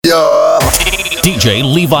DJ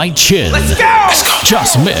Levi Chin. Let's go!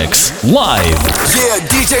 Just Mix live. Yeah,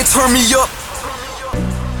 DJ, turn me up.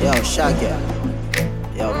 Yo, Shaggy.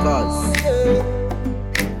 Yo, Cuz.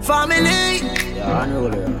 Family. Yo,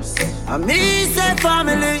 Unrollers. And me say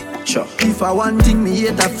family. Sure. If I want thing, me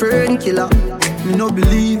hate a fern killer. Me no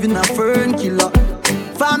believe in a fern killer.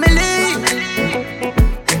 Family.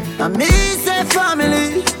 And me say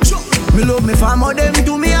family. Sure. Me love me family, them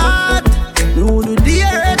to me heart. Me would do the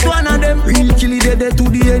earth one of them. Real kill it, they to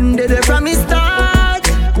the end, they from me start.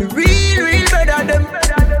 Me real better them.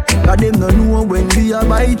 Cause them no know when we a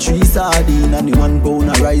buy 3 sardines and the 1 pound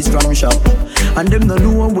of rice from shop. And them no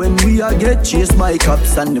know when we a get chased by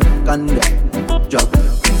cops and them can drop.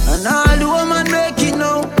 And all the woman make it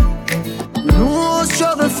now. Me know how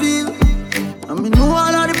struggle feel. And me know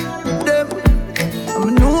all of them. And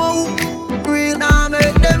me know how real now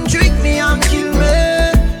make them trick me and kill me.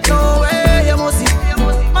 No way, you must see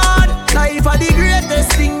mad. Life are the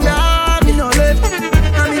greatest thing that me no left.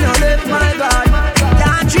 And me no left, my God.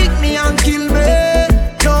 Can't trick me and kill me.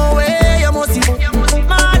 No way, you must see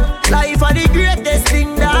mad. Life are the greatest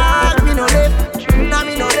thing that me no left. And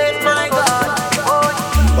me no left, my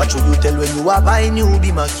God. What should you tell when you are buying you?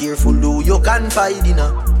 Be more careful, though you can find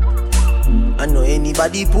dinner. I know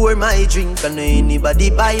anybody pour my drink, I know anybody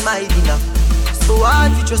buy my dinner. So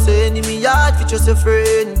hard for just an enemy, hard for just a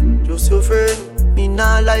friend, just your friend. Me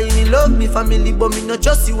nah lie, me love me family, but me not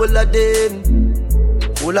just see all of them.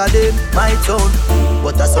 All of them, my town.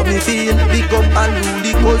 But that's how me feel. Big up and rule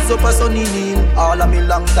the cause up a sunny kneel. All of me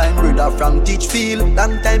long time brother from Teachfield.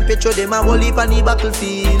 Long time petro them a whole heap on the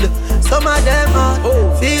battlefield. Some of them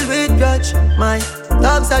are filled with grudge. My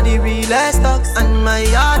dogs are the realest dogs. And my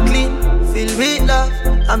heart clean, filled with love.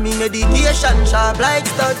 And me meditation sharp like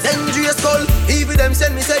studs. Dangerous skull, even them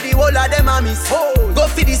send me say the whole of them a miss. Go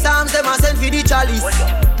for the Psalms, them a send for the chalice.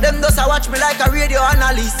 Them does a watch me like a radio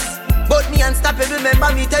analyst. But me unstoppable,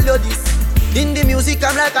 remember me tell you this. In the music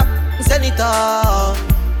I'm like a senator.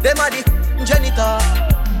 Them a the janitor.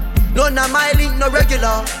 None of my link no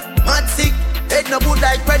regular. Mad sick, head no good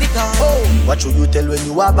like predator. What should you tell when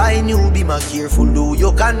you are buying you? Be more careful, though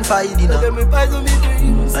you can find dinner.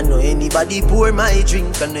 I know anybody pour my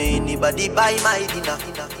drink, I know anybody buy my dinner.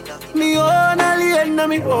 Me own alien, na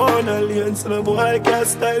me own alien, so no boy can't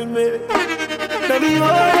style me. Na me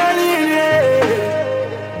own alien, yeah.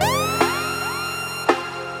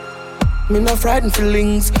 Me no frightened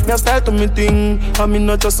feelings, me a style to me thing. And me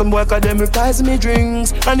not just some boy cause them replies me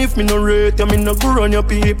drinks. And if me no rate you, me no go run your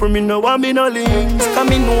people. Me no want me no links. Cause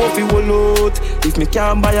me know if you will out. If me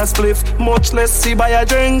can't buy a spliff, much less see buy a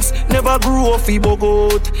drinks. Never grew up fi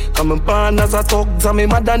bogot. Cause me born as a thug, and me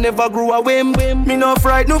mother never grew a whim. Me no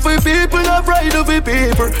frightened for people, no frightened for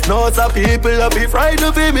people. No some people that be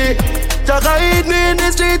frightened for me. Just hide me in the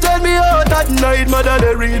street when me out at night. Mother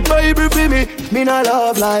they read Bible for me. Me no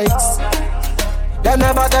love likes. Them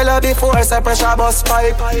never tell her before, say pressure bus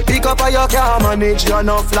pipe. Pick up or you can't manage your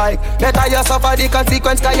enough like. Better you suffer the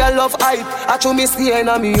consequence cause you love hype. I chew me staying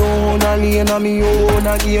on me own, a lane on me own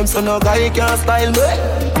a game. So no guy can style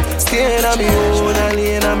me. Staying on me own, a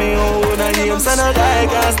lane on me own a game. So no guy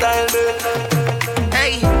can style me.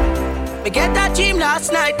 Hey, me get that dream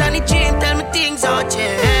last night and the dream tell me things all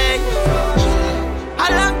change.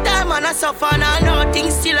 A long time and I suffer and I know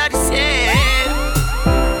things still are the same.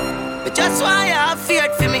 Just why I have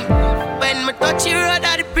feared for me. When me touch the road,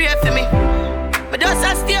 I pray for me. But just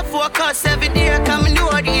I stay focused every day, come and do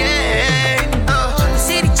the end.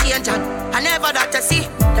 See the change and I never that to see.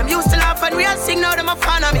 Them used to laugh and real sing, now them a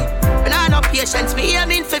fan of me. When I no patience, me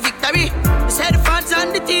aiming for victory. They say the fans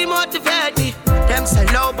and the team motivate me. Them say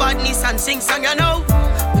low badness and sing song, you know.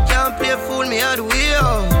 We can't play fool, me out the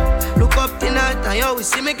wheel. Look up tonight and you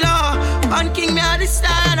always see me glow. One king, me at the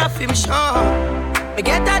star, I feel me sure. Me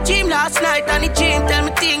get that dream last night and the dream tell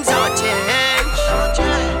me things all change.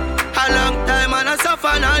 A long time and I suffer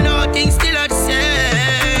and I know things still are the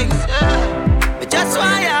same. But just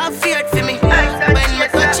why I have feared for me. When me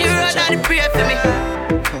touch the road I pray for me.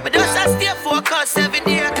 But just I stay focused every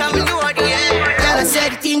day come and do the end. Girl I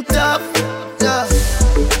said it in tough.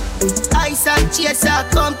 Ice and chaser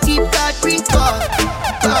come keep that drink up.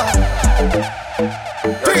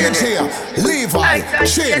 DJ Levi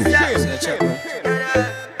Chin.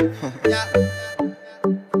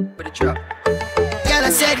 Girl, I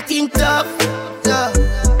said it in tough.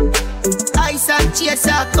 Ice and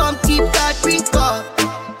chaser, come keep that drink up.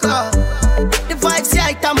 The vibes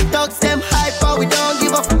right, I'm thugs, them hype, but we don't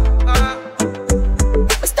give up.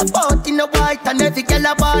 We step out in the white and every girl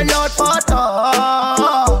a ball out for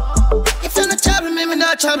talk. If you not trouble me, me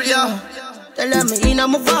not trouble you. Tell them me in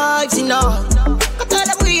my vibes, you know. Tell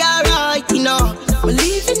them we alright, you know.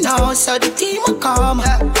 know, so the team will come.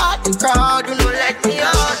 Part the crowd, do not let me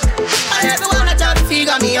out. And everyone that try to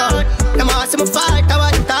figure me out. Them all see me fight, I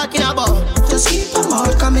what you talking about. Just keep them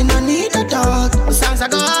out, coming, I need a dog. The songs I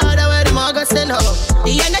go harder where the mugger send up.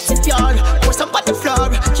 The energy pure, pour some on the floor.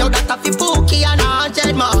 Yo, that a fi bookie and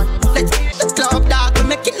 100 more. Let's get the club, dog, we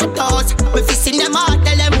making the doors. We fixing them out,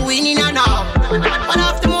 tell them winning and all. One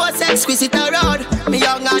of the most exquisite around. Me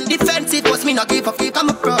young and defensive, was me not give a flip, I'm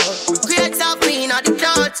a pro. Create some queen of the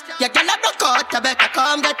clouds. Yeah, girl, I broke out, I better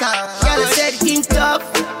come get her. Girl, I said things tough,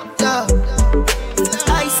 tough.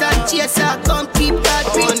 Ice and chaser, come keep that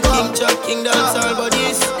ring up. King dance all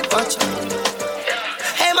bodies. Watch.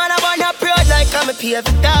 Hey man, I wanna proud like I'm a PF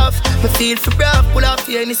tough. Me feel for rough, pull off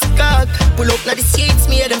here in the cock. Pull up now the seats,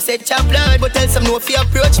 me hear them say chop blood. But tell some no if you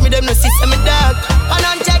approach me, them no see me dog.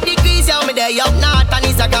 100 degrees, yeah, me there up north. And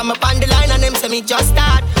Instagram up on the line and them say me just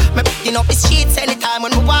start. Me picking up the sheets anytime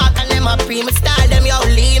when me walk. And them a pre me style, them yo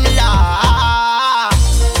leave me law.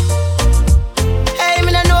 Hey,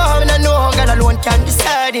 me no know, God alone can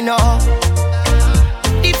decide, you know.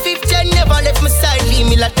 The 5th gen never left my side, leave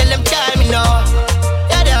me like tell them time, you know.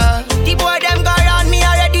 Yeah, the boy them go around me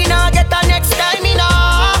already, now get the next time, you know.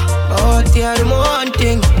 Oh, tear them one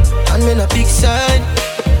thing, and me no big side.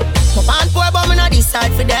 My band boy, but me no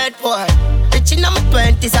decide for that boy. Rich in my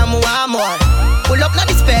 20s and me want more. Pull up now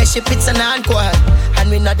the spaceship, it's an encore. And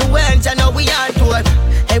we not the worms, I know we aren't told.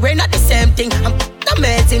 Hey, we're not the same thing, I'm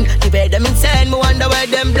amazing. The way them insane, me wonder where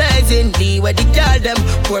them blazing. The way the girl them,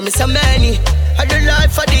 pour me so many. I do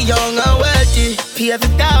life for the young and wealthy. PF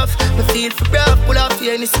it tough, me feel for rough. Pull off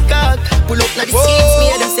here in the cock. Pull up now the seats, me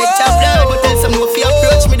hear them say chop blood. But tell some no if you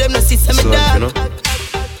approach me, them no see some me dog.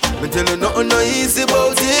 Me tell you nothing no easy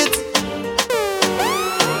about it.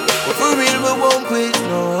 But for real we won't quit,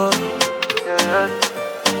 no.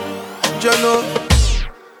 You know.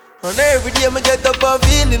 And every day me get up and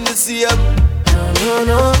feeling the same.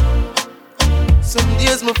 No. Some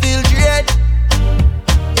days me feel dread.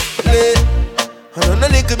 And on a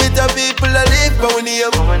little bit of people I live for when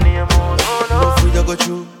you no food I go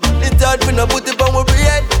through. It's hard when I put it on my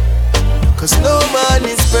bread. Cause no man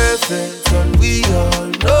is perfect. And we all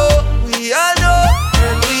know. And we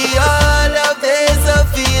all have days of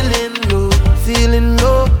feeling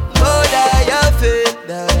low. But I have faith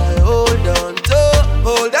that I hold on to.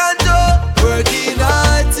 Working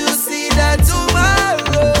hard to see that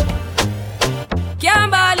tomorrow.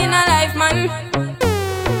 Can't ball in a life, man.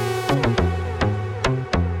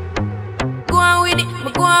 Go on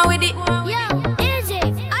with it. Yo, Izzy,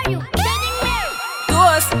 are you kidding me? To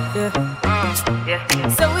us, yeah.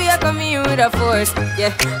 So we are coming with a force,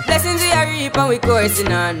 yeah. Blessings we are reap and we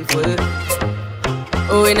coursing on full.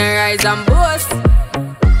 Oh, we not rise and boast.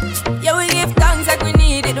 Yeah, we give thanks like we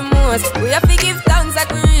need it the most. We have to give thanks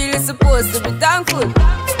like we really supposed to be thankful.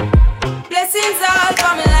 Blessings all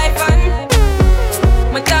for my life and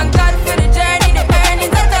my thank God for the journey, the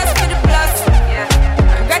earnings, not just for the plus.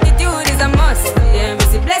 And gratitude is a must. Yeah, we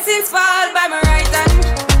see blessings fall by my right hand.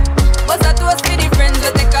 But that was for the friends we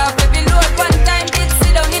take off every load. One time did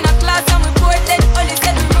sit down in a class and we bored. Then only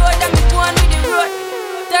said the road and we go on with the road.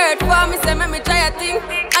 Third form, me say me try a thing.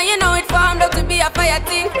 And you know it formed up to be a fire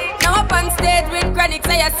thing. Now up on stage with chronics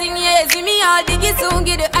I sing. Yeah, see me all diggy soon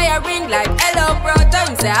get the higher ring. Like hello brother,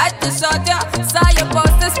 you say I had to shut ya. Saw your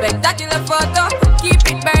poster, spectacular photo. Keep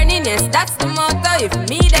it burning, yes that's the motto. If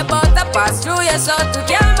me the butter pass through your soul to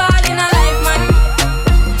can't ball in a life man.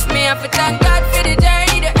 Me have to thank God for the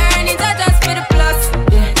journey, the earnings are just for the plus.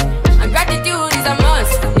 Yeah, and gratitude is a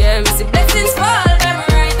must. Yeah, me see blessings fall by my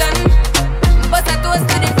right hand. But I toast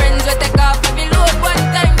to the friends we take off every load. One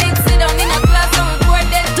time big sit down in a class and we board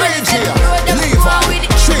then DJ, Levi,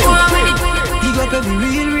 Chill. Big up every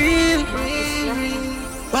real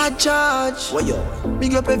bad charge.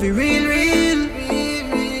 Big up every real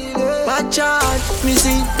bad charge. Me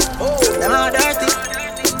see, them are dirty.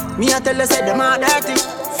 Me I tell you say them are dirty.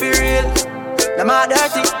 For real, them are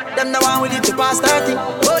dirty. Them the one with it to pass 30.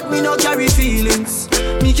 But me no carry feelings.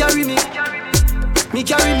 Me carry me. Me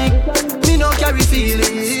no carry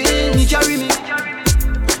feelings. Me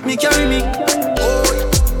carry me. Oh,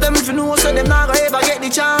 them if you know so them not gonna ever get the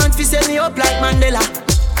chance to set me up like Mandela.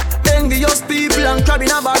 Envious people and crab in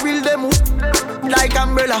a barrel them like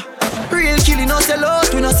umbrella. Real killing no sell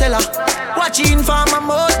out, we no sell her. Watching for my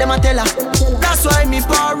mouth, them a tell her. That's why me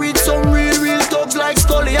par with some real thugs like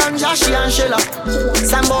Scully and Joshy and Shella.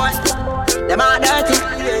 Some boy, them are dirty.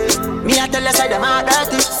 Me a tell you say them are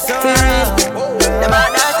dirty. For real, them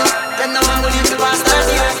are dirty. Them no one will live to pass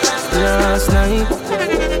 30 years. Last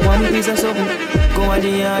night, one piece of something go at the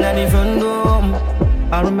yard and the front door.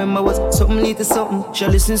 I remember was something little something. She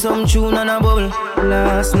listen some tune and a bubble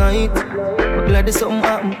last night. But glad there's something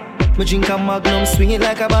happen. Me drink a Magnum, swing it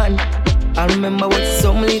like a band. I remember what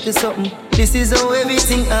something little something. This is how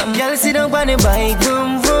everything happen. Girl, sit down on the bike,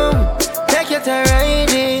 vroom vroom. Take your time, ride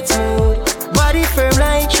it smooth. Body firm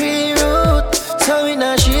like tree root, so it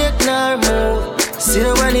not shake nor move. Sit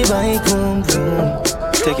down on the bike, vroom vroom.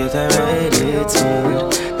 Take your time, ride it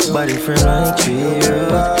smooth. Body firm like tree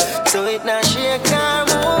root, so it not shake nor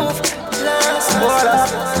move.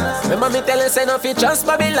 Remember me tell you say no fi trust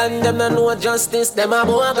Babylon. Them no know justice, them a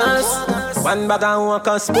bogus. One bag of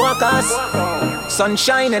workers, focus.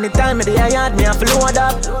 Sunshine anytime of the yard, me a float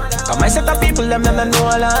up. Cause my set of people, them no know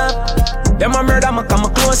all up. Them a murder, me come a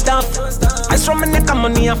close stuff. I strum my neck and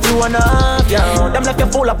money a flow up. Yeah, them left you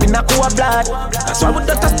full up in a cool blood. That's why we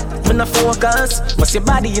don't touch, me no focus. But your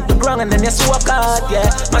body hit the ground and then you soak out. Yeah,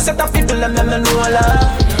 my set of people, them no know all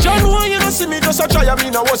up. John, why you don't see me just a try? I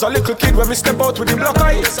mean, I was a little kid when me step out with the black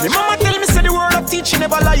eyes. My mama tell me say the word of teaching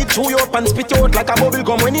never lie. Chew you up and spit you out like a bubble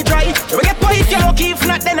gum when you dry. You get quiet if you're lucky, if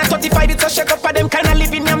not then I 35. It's a shake up for them kind of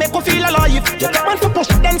living you make you feel alive. You got man to push,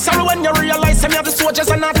 then sorrow when you realize some of the soldiers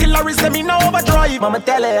and artillery, them in overdrive. Mama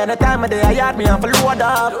tell her any time of the yard me have to load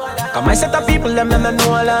up. Cause my set of people, them no know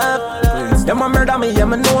all up. Them a murder me, yeah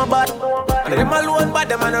me know about. And them alone, but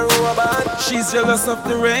them a no robot. She's jealous of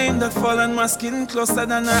the rain that fall on my skin, closer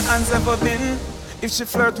than her hands ever been. If she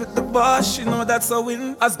flirt with the boss, she know that's a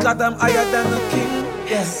win. As God, I'm higher than the king.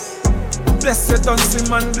 Yes. Blessed, don't see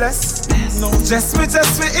man bless. No, just we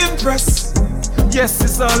impress. Yes,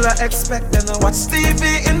 it's all I expect. And I watch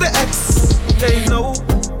TV in the X. They know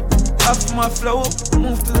off my flow.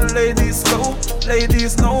 Move to the ladies slow.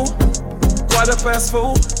 Ladies know.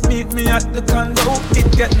 4:15, meet me at the condo.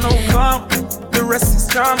 It get no calm. The rest is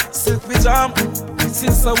calm. Silk pajama.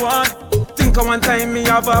 Since I want. Think of one time me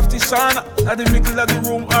have off the shana. At the middle of the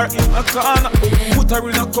room or in a corner. Put her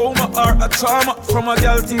in a coma or a trauma. From a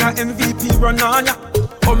girl thing a MVP run on ya.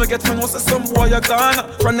 How me get me know say some boy a gonna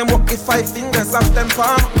run them up with 5 fingers off them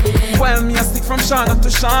palm. While me a stick from Shana to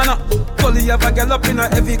Shana. Gully have a girl up in a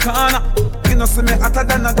heavy corner. You know see me hotter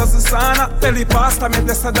than a dozen sauna. Belly pasta me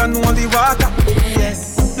blessed than only water.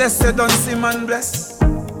 Yes, blessed don't see man bless.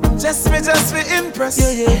 Just me impress.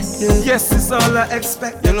 Yeah. Yes, it's all I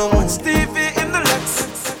expect. You know watch TV in the Lex.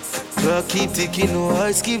 Clock keep ticking, no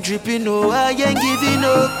eyes keep dripping, no I ain't giving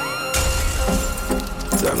up.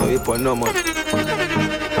 So I know you put no more.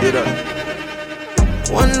 You done.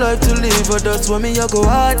 One life to live, but that's why me a go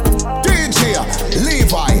hard. DJ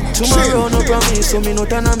Levi. Tomorrow no promise, so me no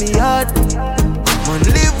turn on me hard. Man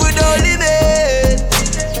live without limit.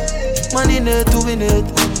 Man in it to win it.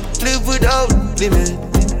 Live without limit.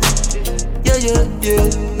 Yeah.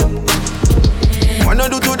 Wanna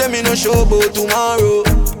do to them in a show about tomorrow.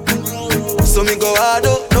 So me go hard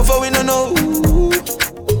up, no for we no know.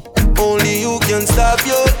 Only you can stop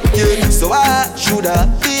you, yeah. So why should I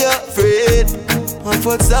be afraid? I'm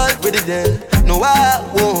for salt with it then. No, I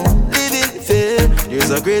won't live in fear.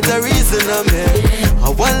 There's a greater reason I'm here. I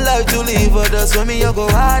want life to live, but that's why me I go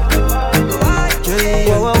hard. Yeah.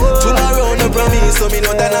 Tomorrow no promise, so me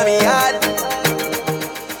no turn on me hard.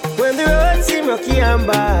 When the road seem rocky and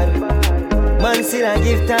bad, man still I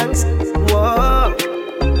give thanks. Whoa.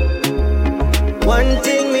 One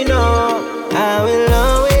thing we know, I will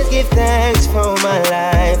always give thanks for my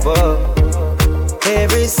life. Oh.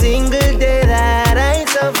 Every single day that I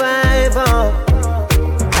survive, oh.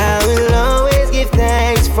 I will always give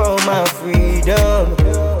thanks for my freedom.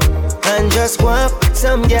 And just walk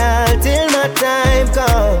some girl till my time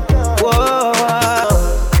come. Whoa.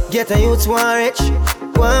 Get a youth one rich.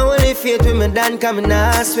 One only faith with me done coming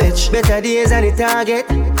now switch. Better days on the target.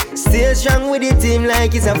 Still strong with the team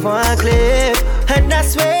like it's a forklift. And I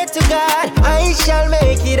swear to God, I shall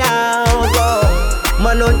make it out. Oh.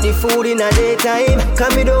 Man hunt the food in a daytime.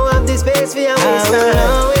 Cause me don't have the space for your waste time. I will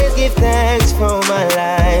always give thanks for my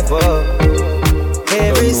life. Oh.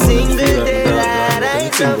 Every single day that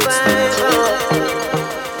I survive.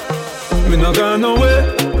 Me not gone away.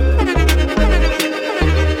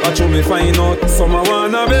 Watch me find out some I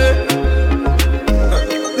wanna be.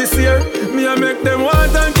 This year, me I make them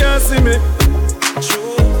want and can't see me.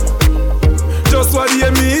 Just what they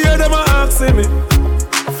me hear them a asking me.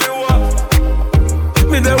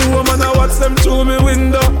 Me the woman I watch them through me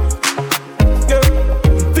window. Yeah.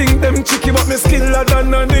 Think them cheeky but me skiller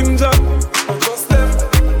than a ninja. Just them.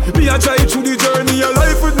 Me a drive through the journey of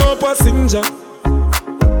life with no passenger.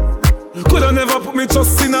 Coulda never put me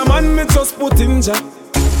trust in a man, me just put in ja.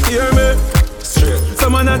 Hear me? Straight.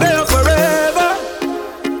 Some man are there forever.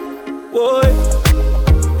 Boy,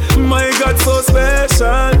 my God so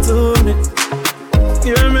special to me.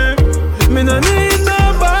 Hear me? Me no need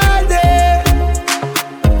nobody.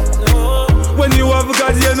 No. When you have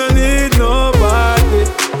God, you no need nobody.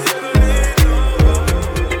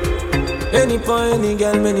 Any point, any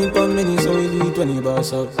girl, many pon many, so we do it when you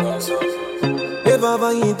boss up. If I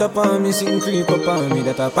ever eat up on me, sing creep up on me,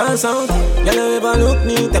 that I pass out. Girl, you ever look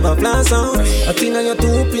neat, ever flash out. I think on your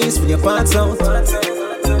two piece with your parts out.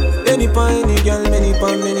 Any point, any girl, many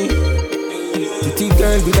pon many. Pretty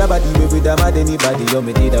girl with a body, with a mad anybody. You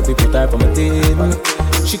me did a people type on my team.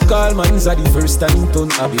 She call man's the first time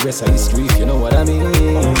turn I'll be rest of history, if you know what I mean.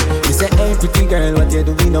 She say, hey pretty girl, what you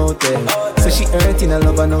doing out there? So she hurting a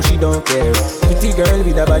lover, now she don't care. Pretty girl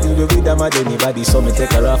with a body, with a mad anybody. So me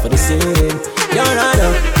take her off for the scene. You're right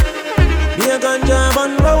up. Me a ganja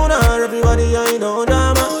man round her, everybody I know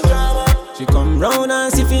drama. She come round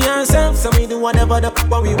and see for herself, so we do whatever the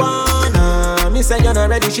what we wanna. Me say you're not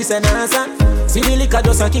ready, she say nah sir. See the liquor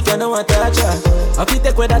just a kick you know I touch her. I feel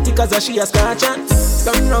take with that cause she a scratch her.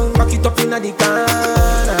 Turn round, back it up inna the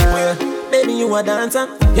corner. Baby you a dancer.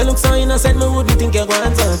 You look so innocent, me wouldn't think you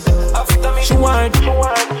want her. She want.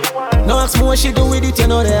 No ask me what she do with it, you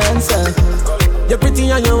know the answer. You're pretty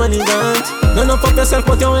and you're elegant. None of up yourself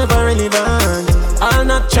but you're ever relevant. All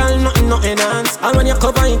natural, nothing, no enhance. And when you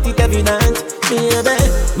cover it, it's evident. Baby,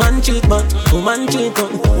 man cheat but woman cheat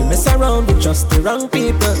on. We mess around with just the wrong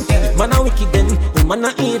people. Man a wicked then, woman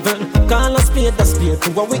a evil. Call us spade a spade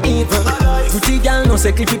to what we evil. Pretty girl no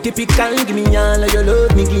say clip typical. Give me all of your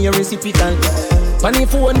love, me give you reciprocal. Funny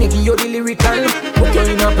phone, me give you the lyrical. Put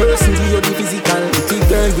you in a person, give you the physical. Pretty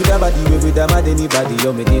girl with a body, with a mad anybody.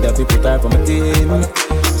 You me need a people type from a team.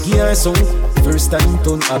 Give her some. First time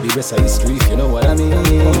turn I'll be rest of history, if you know what I mean.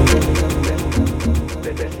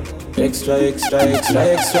 Extra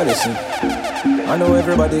lesson. I know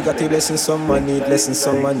everybody got a blessing, someone need lessons,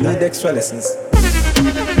 someone need extra lessons. I'll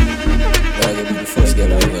be the first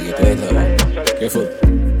girl I ever get right now. Careful.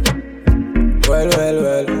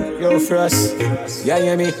 Well, yo Frost. Yeah,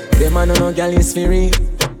 hear me? Them man no girl is free.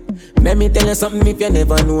 Let me tell you something if you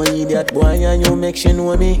never know idiot boy and you make she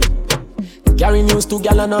know me. Carry news to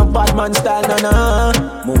gal and a bad man style, na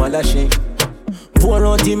Mama lashy. Pour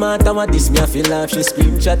out the matter, what this me I feel like. She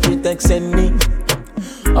screenshot me, text send me.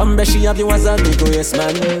 She have you as a big yes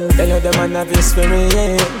man. Tell you the man have his spirit,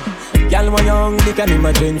 yeah. Gal when young, they can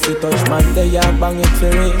imagine if you touch man, they are bang it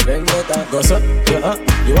for it. Go so,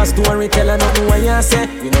 you a story teller, nothing what you say.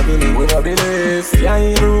 We no believe, Yeah,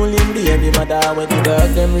 you ruling the every mother when you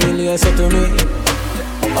dog them really so to me.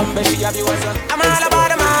 She have you as a I'm all about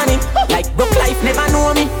the money. Like broke life never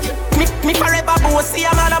know me. Me forever bossy,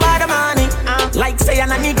 I'm all about the money. Like say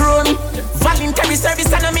I'm a Negro me. Voluntary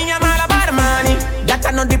service and me, I'm all about the money. That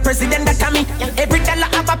I know the president, that I me. Every dollar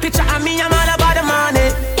have a picture of me, I'm all about the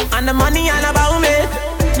money. And the money all about me.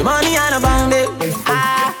 The money all about me.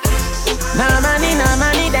 No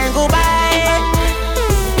money, then go buy.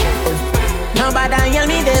 Nobody hear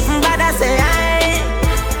me, they from bad I say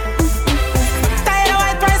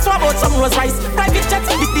about some rose rice, private jets,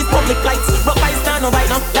 business, public lights. But by star no buy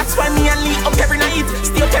now. That's why me and Lee up every night.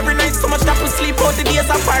 Stay up every night, so much that we sleep out the days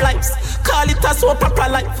of our lives. Call it a so proper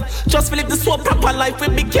life. Just live the so proper life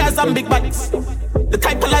with big cars and big bikes. The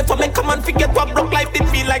type of life I make a man forget what broke life did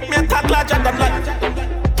feel like. Me a talk larger than life.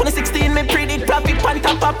 2016 me predict profit,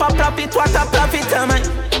 panta papa profit, what a profit am I?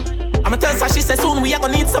 I'ma tell her she says soon we are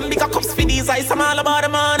gonna need some bigger cups for these eyes. I'm all about the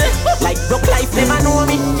money. Like broke life never know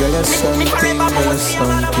me. Girl, you're something,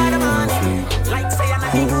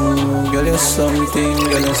 girl, you're something,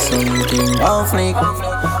 girl, you're something off fleek.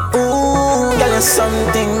 Ooh, girl, you're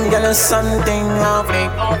something off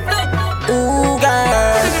fleek. Ooh,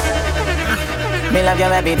 girl, me love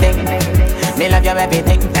your everything. Me love your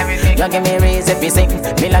everything. You give me reason to sing.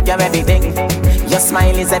 Me love your everything. Your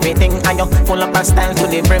smile is everything, and you full up of style to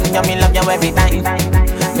the brim. You me love you every time.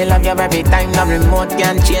 Me love you every time. No remote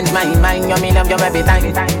can change my mind. You me love you every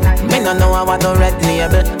time. Me no know I want to red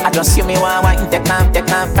label. I just you me want take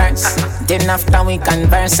off first. Then after we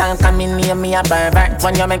converse, I'll come in near me a pervert.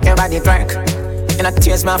 When you make your body twerk, you not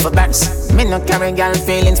tears me off a burst. Me no carry girl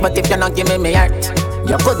feelings, but if you not give me heart,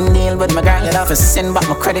 you couldn't deal with my girl. You'd have to send back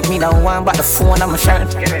my credit. Me don't want but the phone on my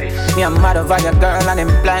shirt. Me I'm mad over your girl and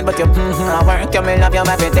I'm blind, but you I work. You me love you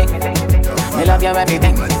everything. Me love you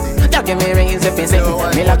everything. You give me rings if you sing.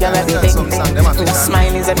 Me love you everything. Your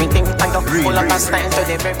smile is everything. And you full of a style to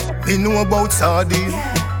the brim. Me know about sardine,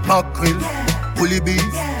 mackerel, bully beef,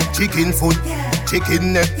 chicken foot,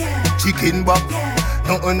 chicken neck, chicken back.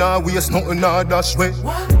 Nothing a waste, nothing a dash way.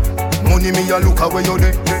 Money me a look away you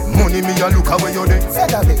dey. Money me a look away you dey.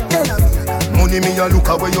 Money me a look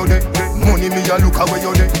away you dey. Money me a look away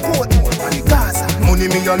you dey. Money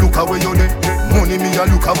me a look away you there. Money me a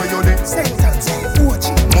look away you there.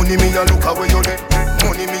 Money me a look away you there.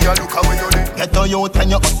 Money me a look away you there. Get a youth and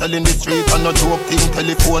you hustle in the street and no joke thing.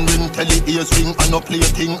 Telephone ring, tele ears ring, and no play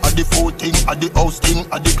thing. At the food thing, at the house thing,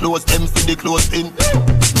 at the clothes them for the clothes thing.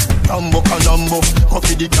 Rambo canambo,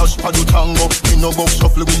 coffee the cash for the tango. Me no go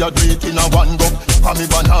shuffle, we a do it in a one go. For me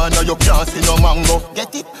banana, you can't see no mango.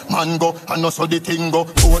 Get it? Mango, and also the thing go.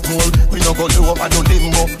 Boat more, we no go low over no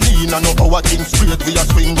limbo. Lean and no our thing straight, we a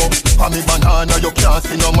swing go. For me banana, you can't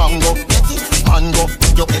see no mango. Get it? Mango,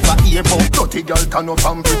 you ever hear about dirty girl turn up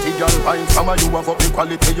and pretty girl fine. Some of you have up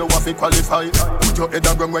equality, you have to qualify. Put your head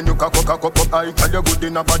around when you cock up high. Tell you good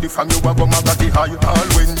in a body from you have a magazine high. All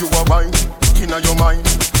when you are wine, inna your mind.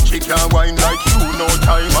 She can't whine like you no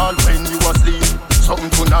time. All when you asleep,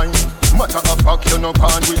 something tonight. Matter of fact, you no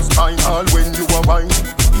pan with spine. All when you are wine,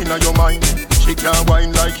 inna your mind. She can't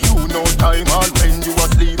whine like you no time. All when you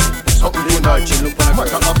asleep, something tonight.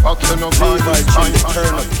 Matter of fact, you no pan with spine.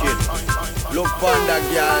 Turn up, kid. Look on that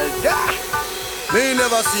girl, yeah. Me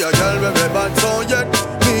never see a girl with a bad song yet.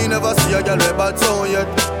 Me never see a girl with a bad song yet.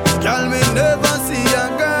 Girl, me never see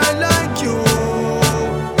a girl like you.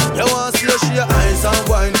 You want to see her, she a ice and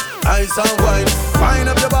wine, ice and wine.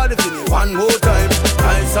 Wind up your body for me one more time.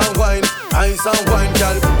 Ice and wine,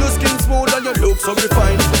 girl. Your skin smooth and your look so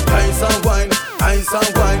refined. Ice and wine, ice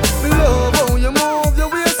and wine. Me love how you move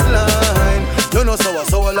your waistline. You know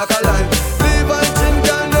sour like a lime. Leave my chin,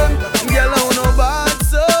 girl, them. Girl, how no bad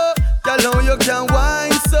so. Girl, how you can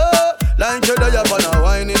wine so. Like you're there on a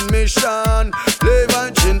whining mission. Leave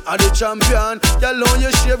my chin are the champion. Girl, how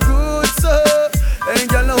you shape good so. Hey,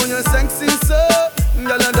 girl, how you sexy so.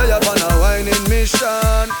 Girl, and I on a whining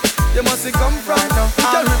mission. You must come from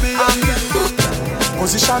Caribbean.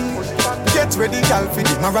 Position, get ready, girl, for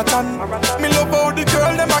the marathon. Me love how the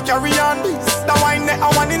girl them a carry on. The wine they a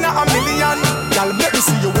one in a million. Girl, let me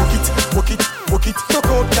see you walk it, walk it, walk it. Rock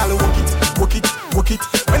out, girl, walk it, walk it, walk it.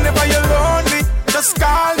 Whenever you're lonely, just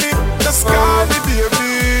call me,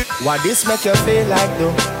 baby. Why this make you feel like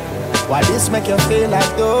though? Why this make you feel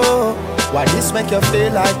like though? Why this make you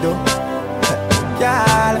feel like though?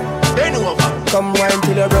 Girl, bend over. Come wine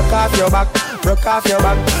till you broke off your back, broke off your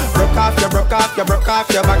back, broke off your back.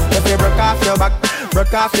 If you broke off your back,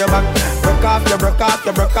 broke off your back,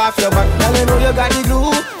 broke off your back. Girl, you know you got the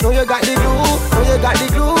glue, know you got the glue, know you got the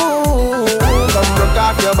glue. Come broke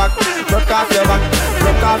off your back, broke off your back,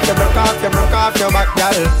 broke off your back,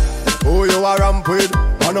 girl. Who you are ramp with?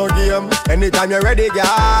 On no game. Anytime you're ready,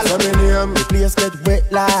 girl. So me name. The place get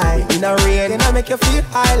wet like in a rain. Then I make you feel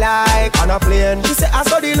high like on a plane. She say I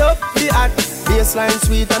saw the love, the hot. Baseline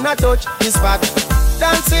sweet and I touch the spot.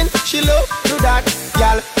 Dancing, she love, do that.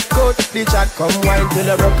 Girl, cut the chat. Come wine till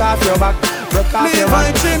you broke off your back. Broke off your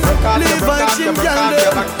back. Broke off your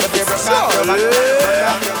back.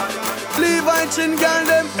 Leave my chin, girl,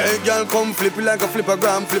 them. Hey, girl, come flip it like a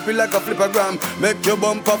flippergram, flip it like a flippergram. Make your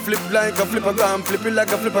bumper flip like a flippergram, flip it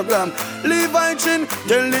like a flippergram. Leave my chin,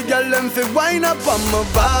 tell the girl them fi wind up on my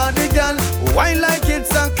body, girl. Wine like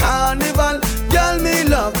it's a carnival. Girl, me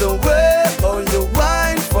love the way how you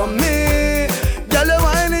wine for me. Girl, your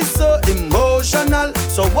wine is so emotional.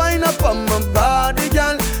 So wind up on my body,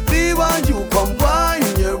 girl. Be when you come wine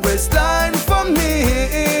your waistline for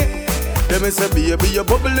me. Let me say, baby, you're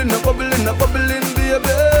bubbling, baby.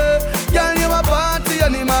 Girl, you a party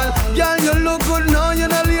animal. Girl, you look good now, you're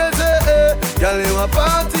not lazy. Girl, you a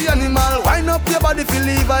party animal. Wind up your body, feel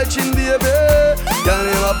leave I chin, baby. Girl,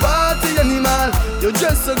 you a party animal. You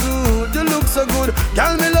dress so good, you look so good.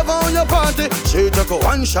 Girl, me love on your party. She take a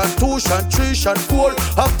 1 shot, 2 shot, 3 shot, 4.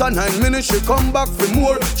 After 9 minutes, she come back for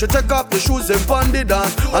more. She take off the shoes and pound it down.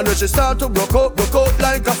 And then she start to broke out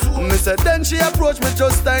like a. Me say, then she approach me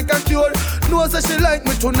just like a cure. Know that she like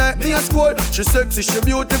me tonight, me a score. She sexy, she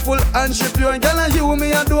beautiful, and she pure. Girl, and you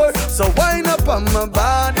me adore. So wind up on my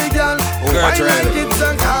body, girl. Wine like it's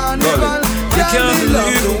a carnival. Girl, me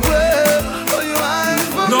love the way how you wine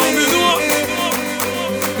for me.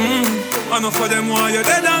 I know for them why you're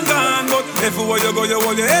dead and gone, but everywhere you go, you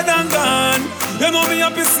hold your head and gone. You know me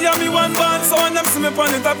happy see me one band, so when them see me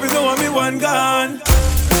on the top, you know me one gone.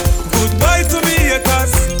 Goodbye to me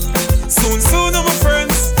haters, soon my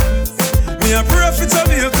friends. Me a pray for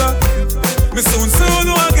Jamaica, me soon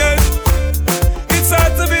again. It's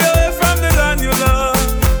hard to be away from the land you love.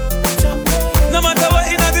 No matter what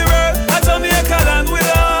in the world, a Jamaica land we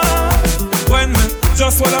love. When me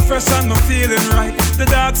just while I fresh and no feeling right, the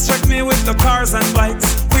dogs check me with the cars and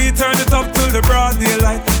bikes. We turn it up till the broad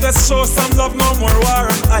daylight. Let's show some love, no more war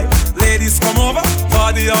and hype. Ladies come over,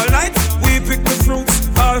 party all night. We pick the fruits,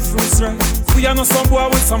 all fruits right. We are no some boy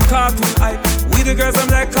with some cartoon hype. We the girls I'm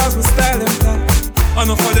like cause we style them tight. I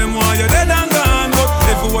know for them why you're dead and gone, but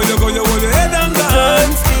everywhere you go, you hold your head and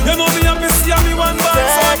gone. You know me happy, see me one band,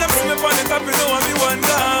 so I them see me on the top, you know me one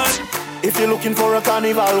gone. If you're looking for a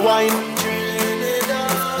carnival wine,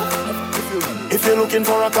 if you're looking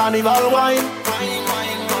for a carnival wine,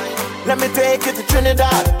 let me take you to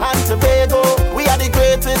Trinidad and Tobago. We are the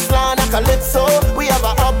greatest land of Calypso. We have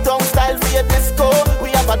a uptown style for your disco. We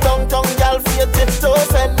have a downtown gal for your tiptoes.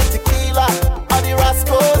 And the tequila or the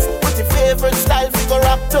Rascals with your favorite style for your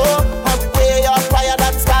rock to. And we way up higher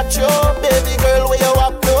than statue. Baby girl, where you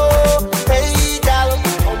up to? Hey gal,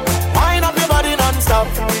 wind up your body non-stop.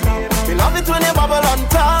 We love it when you bubble on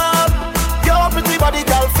top. Your pretty body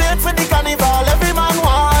gal fit for the carnival. Every man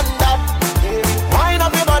want that. Wind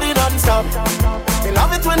up your body non-stop. We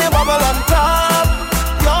love it when you bubble on top.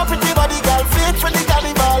 Your pretty body girl fit for the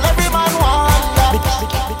carnival. Every man want that.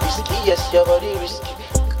 Risky, yes, your body risky.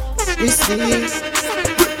 Risky.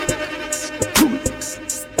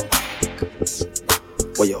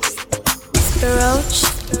 What yo? Roach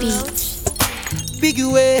Beach. Big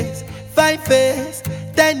ways, 5 face,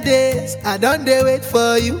 10 days. I don't dare wait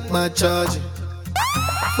for you, my charge.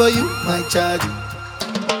 For you, my charge.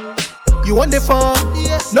 You want the phone?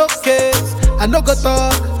 Yes. No case. I no go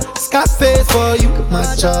talk. Scarface for you, my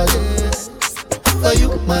charge. For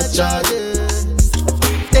you, my charge.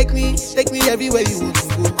 Take me everywhere you want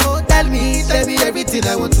to go. Tell me everything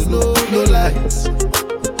I want to know. No lies.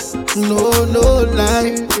 No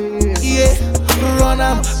lie. Yeah, run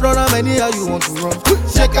am anyhow you want to run.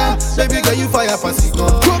 Check out, baby girl, you fire pass it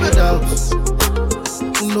gun.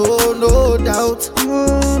 No doubt.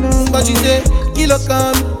 But you say, kilo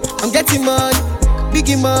come, I'm getting money,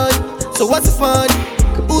 biggie money. So what's the fun?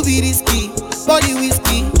 Who be risky? Body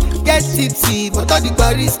whiskey, get tipsy, but all the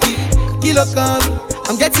bar risky. Kilo come,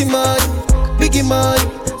 I'm getting money, biggie money.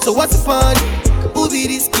 So what's the fun? Who be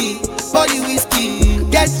risky? Body whiskey,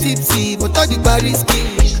 get tipsy, but all the bar risky.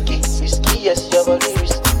 Risky, yes, your body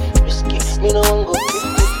risky. Me no one go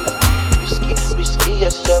 50-50. Risky,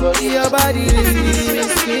 yes, your body risky. Your body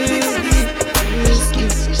risky.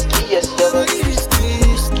 Risky, yes, your body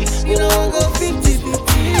risky. Me no one go 50-50.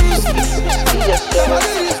 Risky, yes, your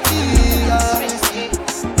body risky.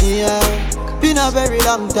 Yeah, been a very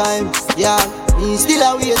long time. Yeah, me still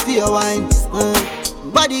a wait for your wine.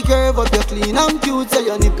 Body curve up, you clean and cute, so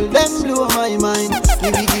your nipple them blow my mind.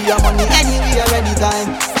 Me be give your money anywhere,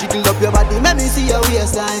 anytime. Jiggle up your body, let me see your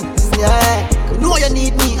waistline. Yeah, you know you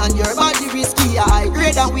need me and your body risky. I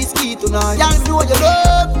grade and whiskey tonight. Yeah, you know you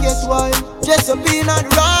love, guess why? Dress up in a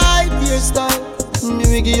right hairstyle.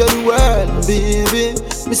 Me give you the world, baby.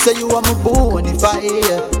 Me say you are my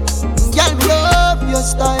bonafide. Girl, me love your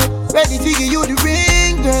style. Ready to give you the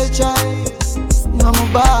ring, girl, child. You are my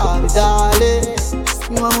Barbie, darling.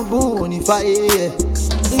 You are my bonafide.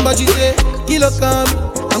 But you say, kilo come,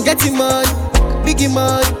 I'm getting money, biggie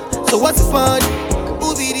money. So what's the fun?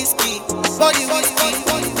 Who be risky? Body whiskey,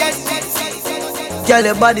 get tipsy. Girl,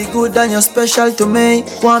 your body good and you're special to me.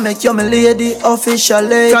 Wanna make you my lady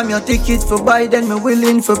officially. From your ticket for buy, then me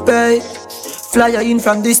willing for pay. Fly you in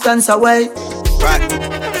from distance away. Right,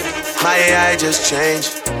 my AI just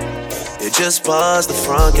changed. It just buzzed the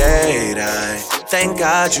front gate. I thank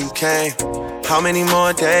God you came. How many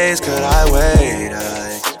more days could I wait?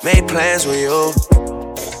 I made plans with you,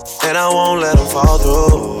 and I won't let them fall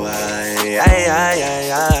through.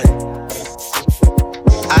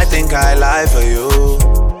 I think I lie for you.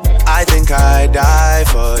 I think I die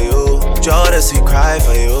for you. Jodeci cry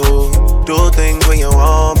for you. Do things when you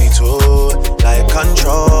want me to, like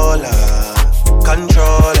controller.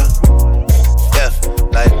 Yeah,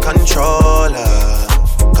 like controller.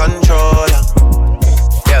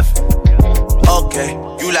 Yeah. Okay,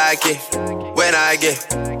 you like it when I get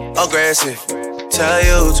aggressive. Tell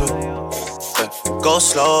you to go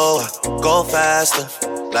slower, go faster,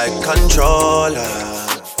 like controller.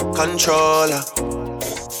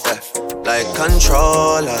 Yeah, like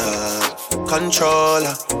controller.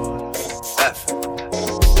 Yeah.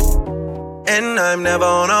 And I'm never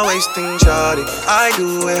on a wasting shawty. I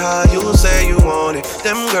do it how you say you want it.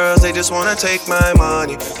 Them girls, they just wanna take my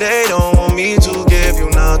money. They don't want me to give you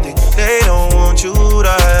nothing. They don't want you to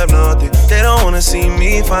have nothing. They don't wanna see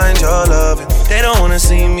me find your loving. They don't wanna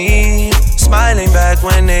see me smiling back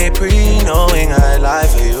when they knowing I lie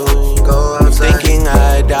for you. Go outside, thinking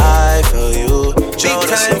I die for you. Big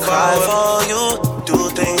time cry for you. Do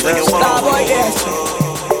things when you want me to.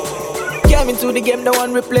 Came into the game, no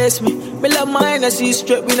one replace me. Me love mine, I see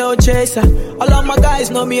straight, me no chaser. All of my guys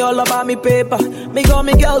know me all about me paper. Me got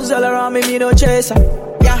me girls all around me, me no chaser.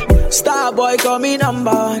 Yeah, star boy call me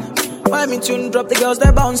number one. Why me tune drop, the girls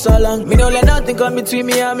they bounce along. Me don't let nothing come between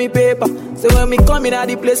me and me paper. So when me come in at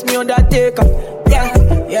the place, me undertaker. Yeah,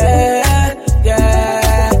 yeah,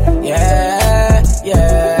 yeah, yeah,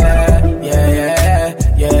 yeah, yeah,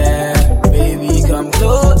 yeah. Baby, come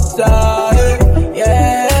closer.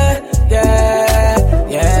 Yeah, yeah,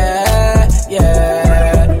 yeah, yeah,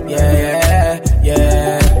 yeah,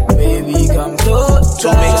 yeah. Baby, come closer. To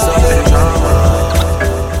make something drama.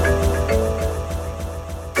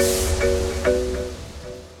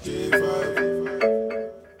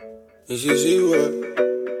 Did you see what?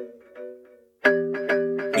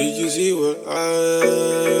 Did you see what I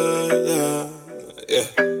yeah.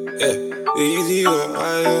 Did you see what I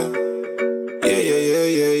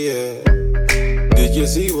yeah. Did you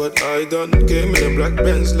see what I done? Came in a black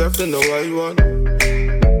Benz, left in a white one.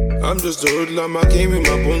 I'm just a hoodlum, I came in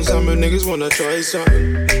my bones, some niggas wanna try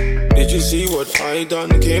something. Did you see what I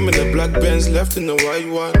done? Came in a black Benz, left in a white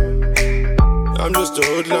one. I'm just a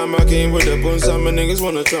hoodlum, I came with a bones, some niggas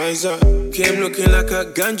wanna try something. Came looking like a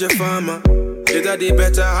ganja farmer. Your daddy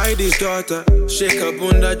better hide his daughter. Shake her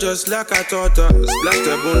bunda just like I taught her. Splash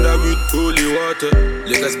her bunda with holy water.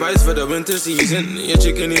 Lick a spice for the winter season. Your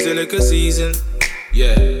chicken is in like a season.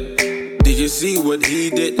 Yeah. Did you see what he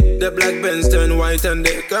did? The black Benz turned white and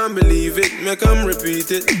they can't believe it. Make them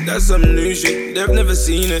repeat it. That's some new shit. They've never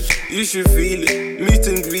seen it. You should feel it. Meet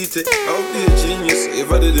and greet it. I'll be a genius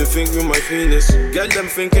if I didn't think with my penis. Get them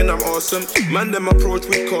thinking I'm awesome. Man, them approach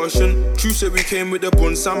with caution. True say we came with the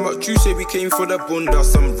bun, some, but true say we came for the bunda.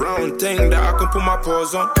 Some round thing that I can put my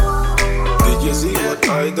paws on. Did you see what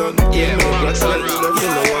I done? Yeah, my black Benz left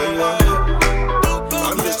in the white one.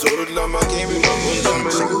 I'm just a hoodlum, I came with my bun, some.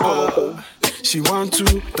 She want to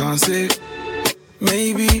dance it,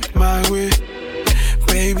 maybe my way,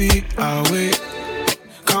 baby I'll wait,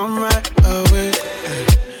 come right away.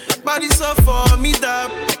 Body so for me that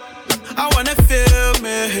I wanna feel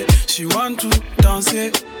me. She want to dance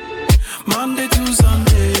it, Monday to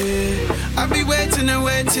Sunday. I be waiting and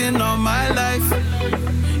waiting all my life.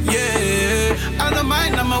 Yeah, I don't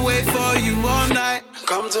mind, I'ma wait for you all night.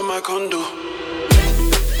 Come to my condo,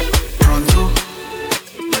 pronto.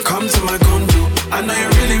 Come to my condo. I know you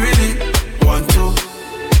really, really want to.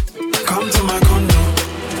 Come to my condo.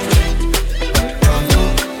 Pronto.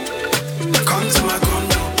 Come to my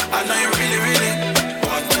condo. I know you really, really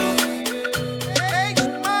want to.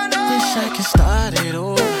 Wish I could start it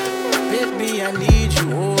over. Baby, I need you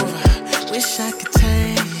over. Wish I could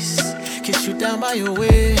taste. Kiss you down by your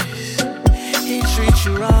waist. He treat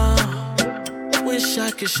you wrong. Wish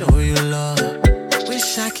I could show you love.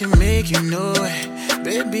 Wish I could make you know it.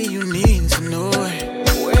 Baby, you need to know it.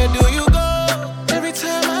 Where do you go? Every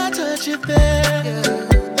time I touch you there,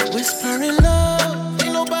 whispering love,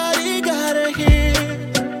 ain't nobody gotta hear.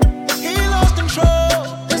 He lost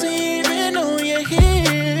control, doesn't even know you're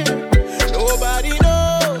here. Nobody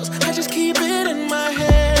knows, I just keep it in my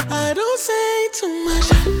head. I don't say too much,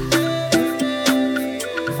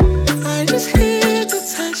 I just hear the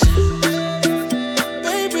touch.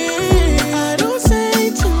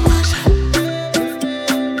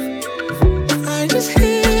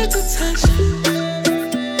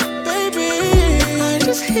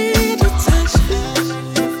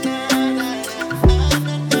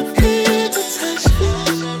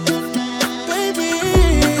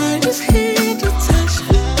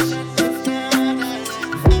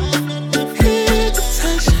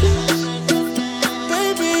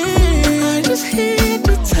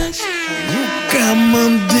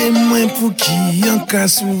 Pour qui en cas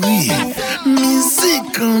sourire,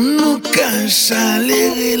 musique en nous qu'à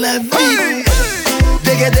chaler la vie.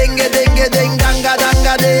 Dengue, dengue, dengue, dengue, danga,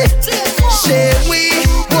 danga, de. Chez oui,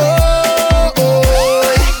 oh, oh,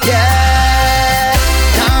 yeah.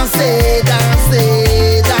 Dansez,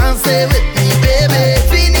 dansez, dansez with me, baby.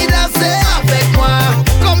 Fini danser avec moi,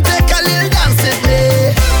 comme tes Khalil danser,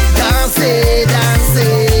 dansez,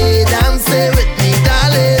 dansez, dansez with me,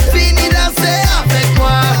 darling. Fini danser avec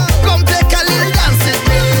moi.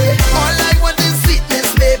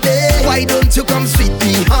 Why don't you come sweet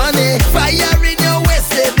me, honey? Fire in your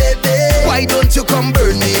waist, baby. Why don't you come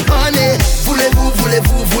burn me, honey?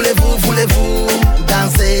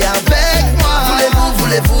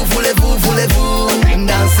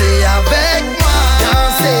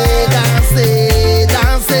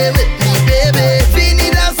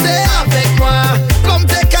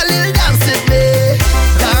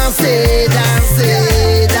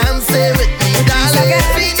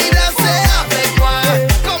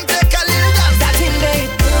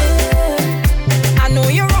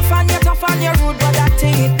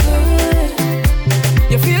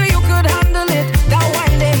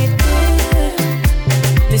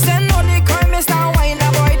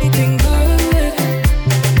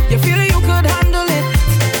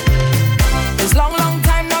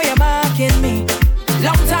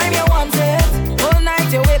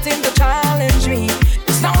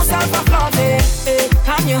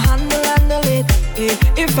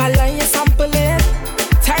 If I lie, you sample it.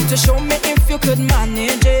 Time to show me if you could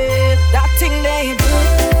manage it. That thing they ain't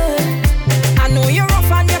good. I know you're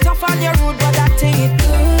rough and you're tough and you're rude, but that thing ain't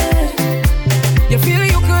good. You feel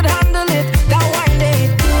you could handle it, that wine they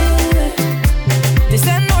ain't good. This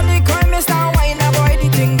ain't no the crime, it's that wine, that boy, the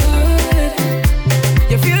thing good.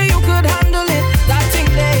 You feel you could handle it, that thing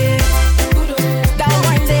they ain't good. That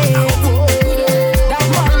wine they ain't good. That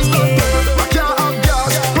money ain't good. I can't have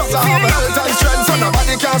gas, plus I have health and strength, so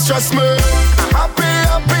nobody can stress me. Happy,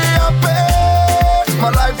 happy, happy.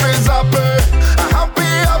 My life is happy. Happy,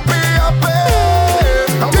 happy, happy.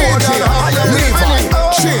 I'm more than higher, living it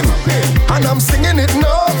up. And I'm singing it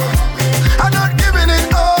now. I'm not giving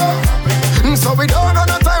it up. So we don't have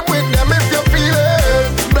no time with them if you feel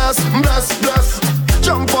it. Bless, bless, bless.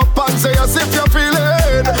 Jump up and say yes if you feel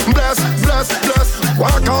it. Bless, bless, bless.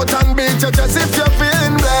 Walk out and beat your chest if you're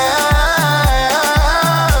feeling blessed.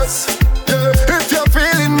 Yeah, if you're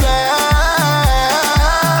feeling blessed.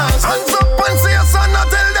 Hands up and say yes and I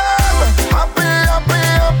tell them. Happy, happy,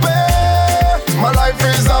 happy. My life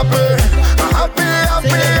is happy. Happy,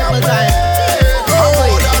 happy, happy.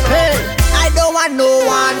 Hey, I don't want no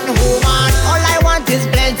one woman. All I want is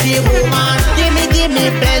plenty woman. Give me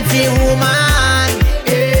plenty woman.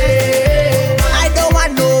 Hey, I don't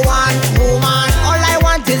want no one woman. All I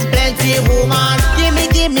want is plenty woman. Give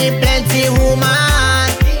me plenty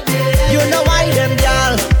woman. You know why them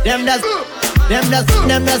girl, them does, them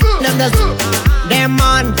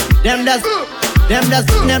man, them does.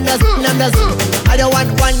 I don't want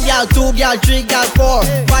 1 girl, 2 girl, 3 girl, 4,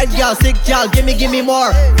 5 girl, 6 girl. Give me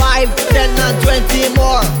more. 5, 10 and 20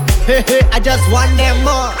 more. I just want them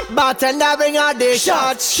more. Bartender bring out the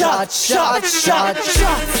shots.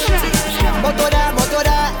 Moto there.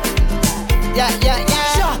 Yeah.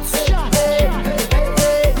 Shots.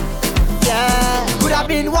 Yeah. Could have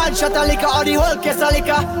been 1 shot of liquor or the whole case of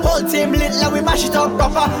liquor. Whole team lit, like we mash it up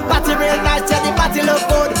proper. Party real nice, yeah, the party look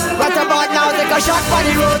good. Right about now, take a shot for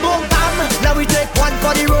the road. Boom bam, now we take 1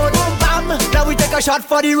 for the road. Boom bam, now we take a shot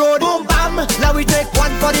for the road. Boom bam, now we take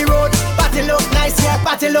 1 for the road. Party look nice, yeah,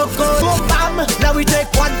 party look good. Boom bam, now we take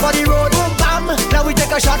 1 for the road. Boom bam, now we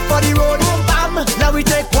take a shot for the road. Boom bam, now we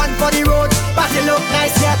take 1 for the road. Party look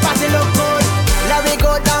nice, yeah, party look good. Now we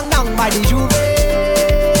go down by the Juve.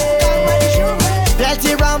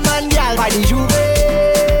 Plenty rum and gal by the Juve.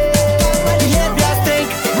 Behavior stink,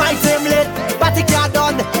 my team lit. Party car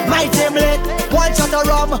done, my team lit. 1 shot of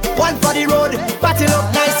rum, 1 for the road. Party look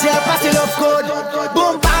nice, yeah, party look good.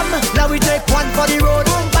 Boom bam, now we take 1 for the road.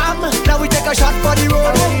 Boom bam, now we take a shot for the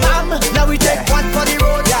road. Boom bam, now we take 1 for the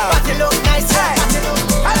road. Party look nice, yeah, party look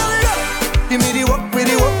good. Give me the work with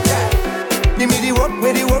the work, yeah. Give me the work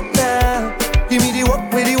with the work now. Give me the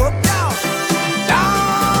work with the work now.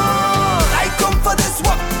 I come for this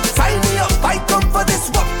work. Sign me up. I come for this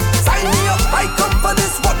work. Sign me up. I come for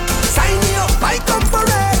this work. Sign me up. I come for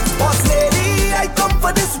it. Boss lady, I come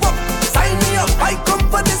for this work. Sign me up. I come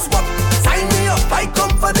for this work. Sign me up. I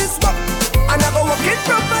come for this work. And I go work it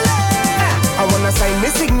properly. I wanna sign my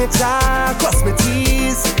signature, cross my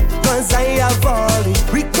T's, cause I have all the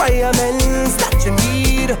requirements that you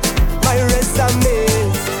need. My resume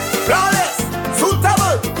is flawless,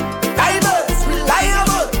 suitable, diverse,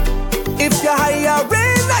 reliable. If you're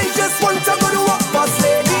hiring, I just want to go to work. Boss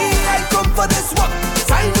lady, I come for this work.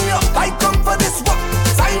 Sign me up, I come for this work.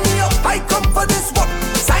 Sign me up, I come for this work.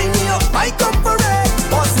 Sign me up, I come for it.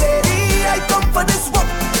 Boss lady, I come for this work.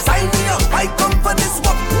 Sign me up, I come for this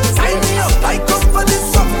work. Sign me up, I come for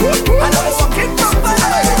this work. I know it's fucking properly.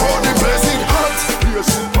 Oh, the place is hot.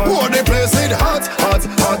 Oh, the place is hot.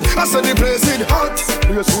 I said the place is hot.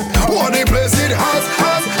 Oh, the place is hot.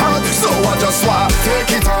 So I just want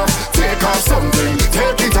take it off something.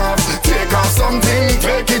 Take it off something.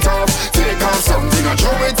 Take it off something. I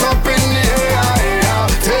throw it up in the air.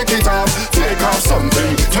 Take it off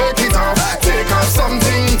something. Take it off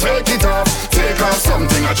something. Take off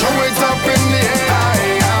something. I throw it up in the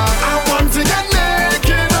air. I want to get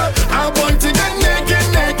naked. I want to get naked.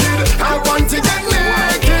 I want to get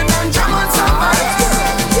naked and jam on somebody.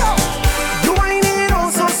 You whining it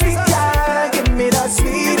all so sweet, yeah. Give me that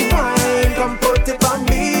sweet wine. Come put it on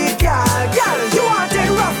me, yeah. Girl, you want it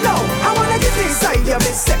rough now. I wanna get inside your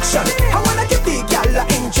midsection. I wanna get the gal a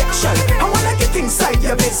injection. I wanna get inside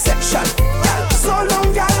your midsection. Girl, so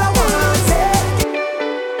long, gal, I want it.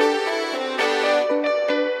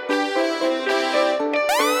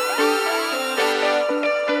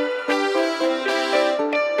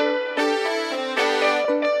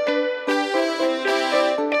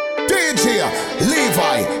 DJ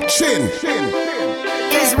Levi Chin.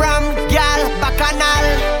 Is ram, gal, bacchanal.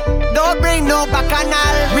 Don't bring no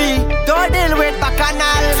bacchanal. We don't never deal with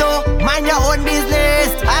bacchanal. So mind your own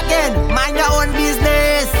business. Again, mind your own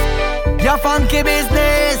business. Your funky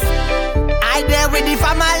business. I there with the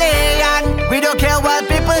family and we don't care what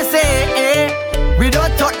people say. We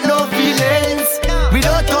don't touch no feelings. We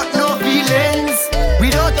don't touch no feelings. We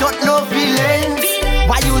don't touch no feelings.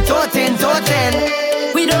 Why you totin'?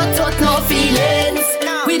 We don't touch no feelings.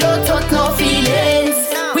 We don't touch no feelings.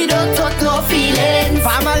 We don't touch no feelings.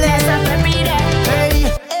 Family,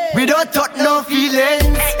 hey, we don't touch no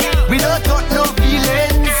feelings. We don't touch no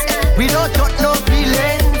feelings. We don't touch no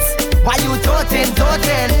feelings. Why you totin'?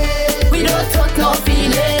 We don't touch no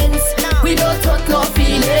feelings. We don't touch no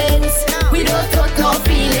feelings. We don't touch no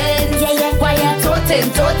feelings. Why you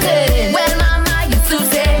totin'? Well, mama used to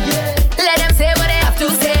say, let them say what they have to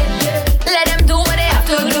say. Let them do what they have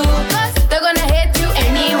to do. 'Cause they're gonna hate you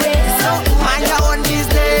anyway. So mind your own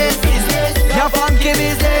business. Your funky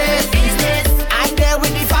business. I'm there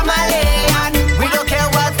with the family and we don't care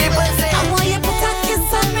what people say. I want you to put a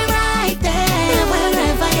kiss on me right there.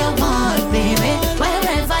 Wherever you want, baby.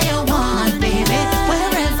 Wherever you want, baby.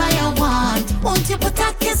 Wherever you want. Won't you put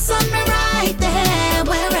a kiss on me right there?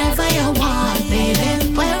 Wherever you want, baby.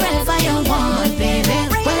 Wherever you want, baby.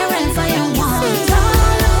 Wherever you want.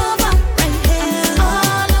 All over, right here.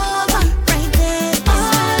 All over, right there.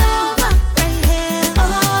 All over, right here.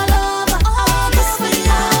 All over, kiss me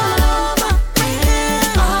all over, right here.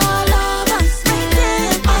 All over, right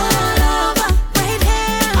there. All over, right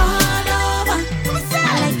here. All over.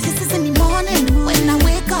 I like kisses in the morning when I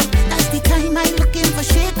wake up. That's the time I'm looking for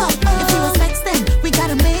shake up. If you was sex, then we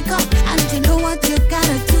gotta make up, and you know what you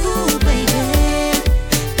gotta do, baby.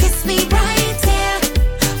 Kiss me right here.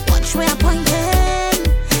 Watch where I'm pointing.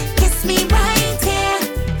 Kiss me right here,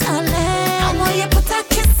 darling. I want you to put a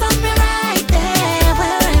kiss on me right there.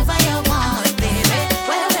 Wherever you want, baby.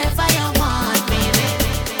 Wherever you want, baby.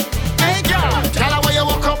 Hey girl, tell her where you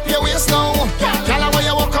walk up your waist now. Tell her where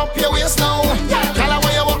you walk up your waist now. Tell her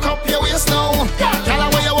where you walk up your waist now. Tell her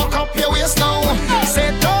where you walk up your waist now. Say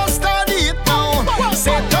don't start it now.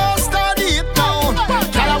 Say don't start it now.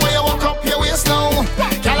 Tell her where you walk up your waist now.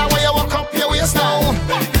 Tell her where you walk up your waist now.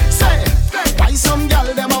 Say why some gal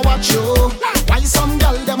them a watch you? Why some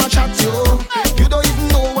gal them a chat you? You don't even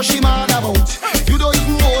know what she mad about. You don't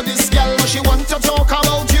even know this gal what she want to talk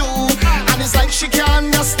about you. And it's like she can't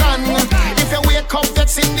understand. If you wake up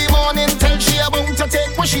vex in the morning, tell she about to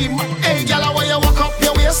take what she. Hey gal, where you walk up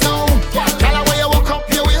your waist now? Tell her where you walk up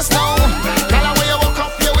your waist now. Tell her where you walk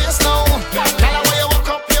up your waist now. Tell her where you walk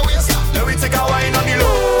up your waist now. Let me take a wine on the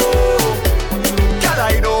low. Girl,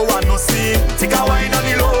 I don't want no scene. Take a wine on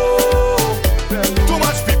the low. Too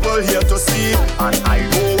much people here to see, and I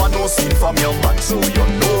don't want no scene from your man, so you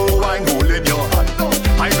know I'm holding your hand.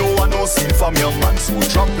 I don't want no scene from your man, so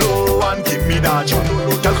drop low and give me that jam.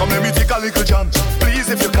 Girl, come let me take a little jam, please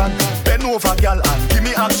if you can. Bend over, girl, and give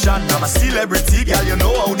me action. I'm a celebrity, girl, you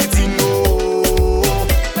know how the thing go.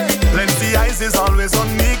 Plenty eyes is always on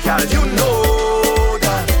me, girl, you know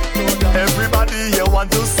that. Everybody here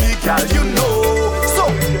want to see, girl, you know. So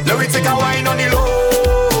let me take a wine on the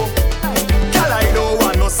low. Girl, I don't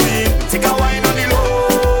want no scene. Take a wine on the low.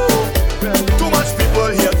 Too much people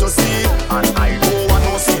here to see, and I don't want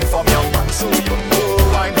no scene from your man, so you know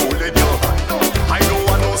I'm holding your hand. I don't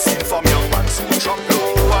want no scene from your man, so drop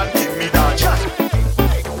low and give me that chat.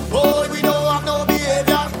 Boy, we don't have no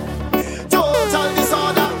behavior. Total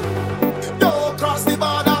disorder. Don't cross the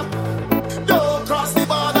border. Don't cross the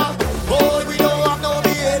border. Boy, we don't have no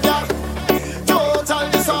behavior. Total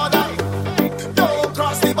disorder. Don't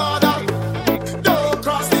cross the border. Don't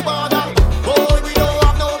cross the border. Boy, we don't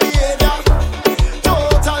have no behavior.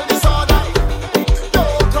 Total disorder.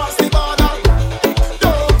 Don't cross the border.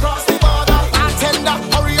 Don't cross the border. Bartender,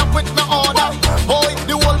 hurry up with my order. Boy,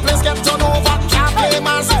 the whole place get turned over. Can't play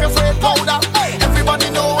man if you're afraid powder. Everybody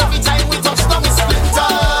know every time we touch them it's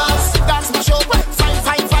splinters. Dance my show.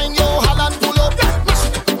 Fine, fine, yo, Holland pull up.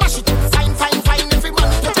 Mash it, fine, fine. Every man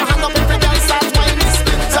put your hand up, every girl start whining it's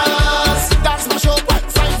splinters. Dance my show.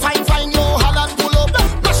 Fine, yo, Holland pull up.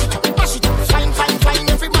 Mash it, fine.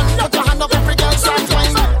 Every man put your hand up, every girl start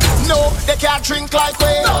whining. No, they can't drink like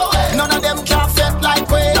we. None of them can't fit like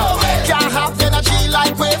we. Can't have energy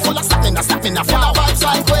like we. Full of stamina, full of vibes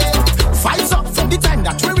like we. Vibes up from the time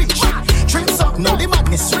that we reach. Drinks up, now the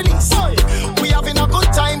madness release. We having a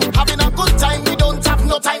good time. We don't have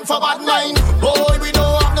no time for bad mind. Boy, we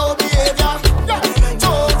don't have no behavior.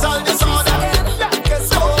 Total disorder.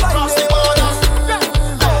 Don't cross the border.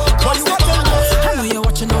 Don't cross the border. I know you're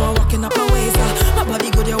watching, now I'm walking up a ways. My body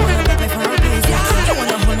good, you wanna pay for a place. You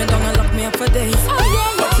wanna hold me down and lock me up for days. Oh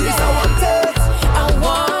yeah, But please, I want it. I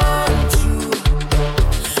want you,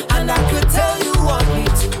 and I could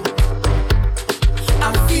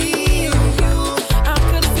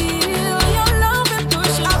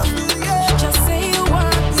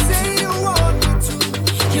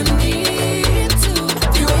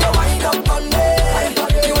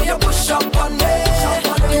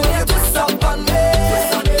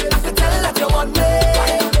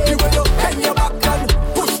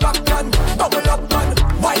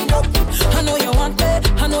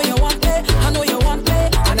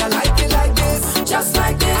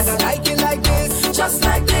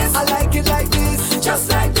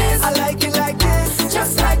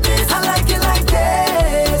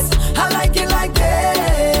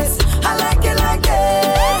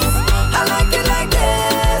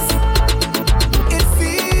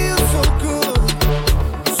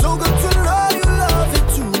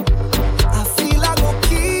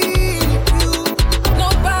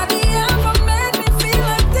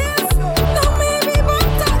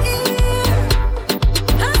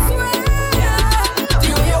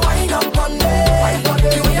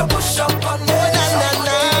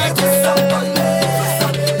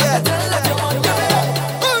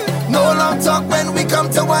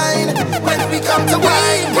to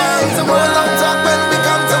wine, girl. So more long talk when we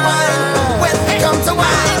come to wine. When we come to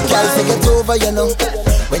wine, girl, take it over, you know.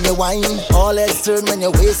 When you whine, all heads turn when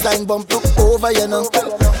your waistline bump. Look over, you know,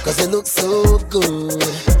 cause you look so good.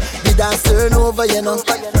 The dance turn over, you know.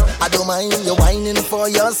 I don't mind you whining for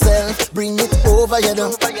yourself. Bring it over, you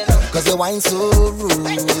know, cause you whine so rude.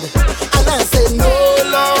 And I say no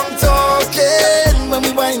long talking. When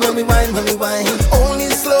we whine, when we whine, when we whine. Only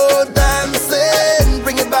slow dancing.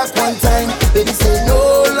 Bring it back one time. Baby say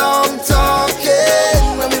no long talking.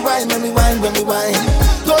 When we whine, when we whine, when we whine.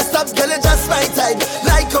 Don't stop, girl, you just my type.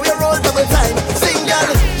 Like how you roll double time. Sing, girl,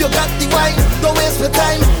 you got the wine. Don't waste my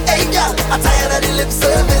time. Hey, girl, I'm tired of the lip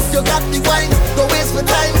service. You got the wine. Don't waste my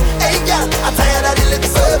time. Hey, girl, I'm tired of the lip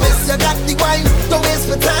service. You got the wine. Don't waste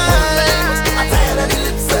my time. I'm tired of the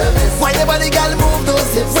lip service. Why the body, girl, move those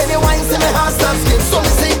hips? When you wine, see my heart stop skip. So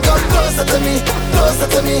me say, come closer to me, closer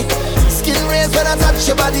to me. Skin raised when I touch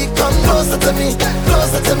your body. Come closer to me,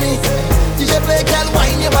 closer to me. DJ play, girl,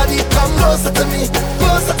 wine your body. Come closer to me,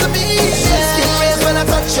 closer to me. Skin raised when I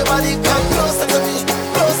touch your body. Come closer to me,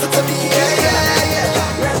 closer to me. Yeah, yeah,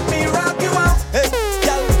 yeah. Let me rock you out. Hey,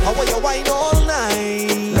 girl, how will you wine all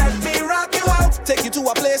night? Let me rock you out. Take you to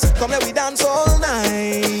a place, come let we dance all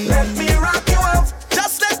night. Let me rock you out.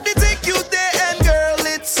 Just let me take you there, and girl,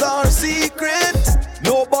 it's our secret.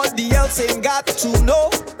 Nobody else ain't got to know.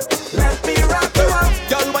 Let me rock you out.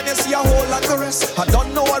 Girl, when you see a whole lot caress, I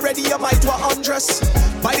don't know already, you might want undress.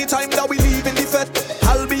 By the time that we leave in the fete,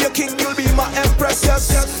 I'll be your king, you'll be my empress, yes,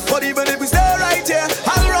 yes. But even if we stay right here,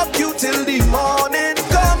 I'll rock you till the morning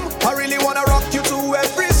come. I really wanna rock you to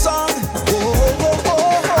every song. Oh, oh, oh,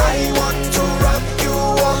 oh. I want to rock you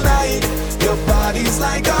all night. Your body's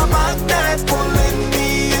like a magnet pulling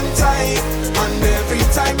me in tight. And every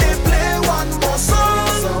time they play one more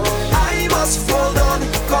song, I must fall down,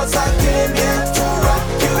 cause I came here to rock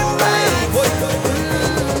you right.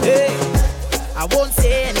 Hey, I won't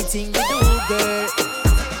say anything you do, girl.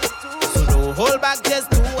 So don't hold back, just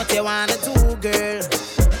do what you wanna do, girl.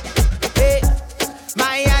 Hey,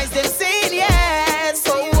 my eyes them saying yes,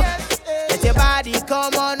 so let your body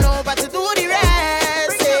come on over to do the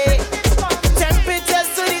rest. Hey, temperatures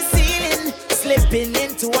to the ceiling, slipping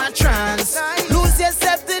into a trance. Lose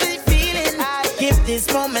yourself to the feeling, give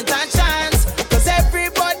this moment a chance. Cause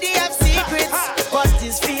everybody have secrets, but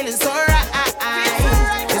this feeling so right.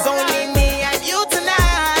 It's only me and you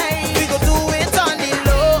tonight. We gon' do it on the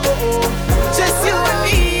low, just you and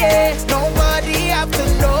me, yeah. Nobody have to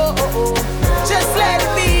know. Just let it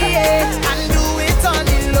be, yeah. And do it on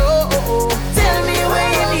the low. Tell me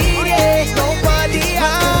where you need it. Nobody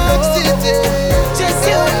have to know. Just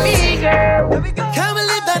you and me, girl. Can't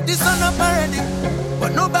believe that this sun up already,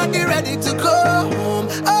 but nobody ready to go home.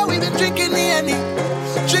 Oh, we been drinking the Henny,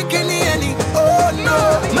 drinking the Henny. Oh no,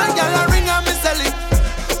 my gal ring on me selling,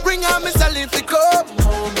 ring on me selling to come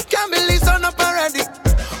home. Can't believe sun up already,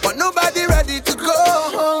 but nobody ready to go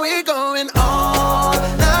home. We going all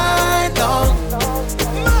night long.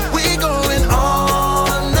 We going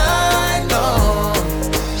all night long.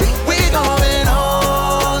 We going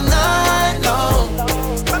all night long.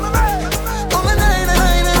 All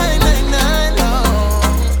night long.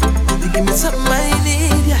 You give me something I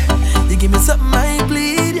need, yeah. You give me something I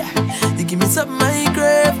bleed, yeah. You give me something I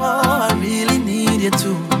crave, oh, I really need you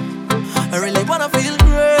too. I really wanna feel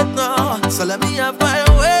great now, so let me have my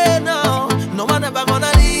way now. No one ever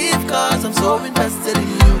gonna leave, cause I'm so invested in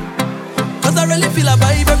you. Cause I really feel a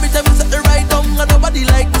vibe every time you set the right down. And nobody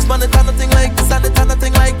like this, man, it's nothing like this, and it's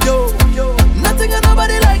nothing like you. Nothing and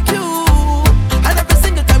nobody like you. And every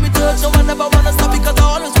single time we touch, no one ever wanna stop, because I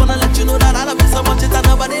always wanna let you know that I love you so much, it's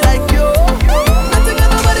nobody like you. Nothing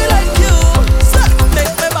and nobody like you. So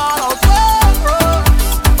make me ball out.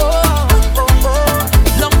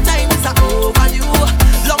 Long time is a over you.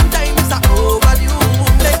 Long time is a over you.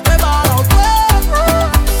 Make me ball out.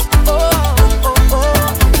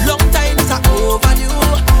 Long time is a over you.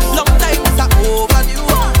 Long time is a over you.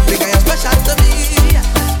 Because you're special to me.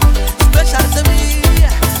 Special to me.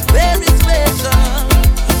 Very special.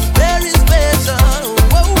 Very special.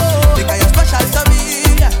 Whoa, whoa. Because you're special to me.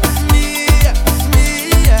 Me.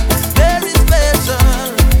 Very special.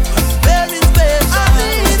 Very special.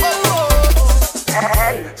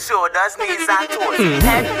 Head, shoulders, knees and toes.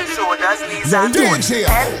 Head, shoulders, knees and toes.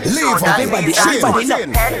 Head, shoulders, knees and toes.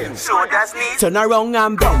 Head, shoulders, knees. Turn around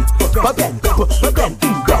and bend, bend, bend,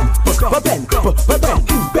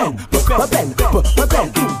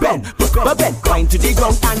 wind to the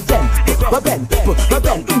ground and bend.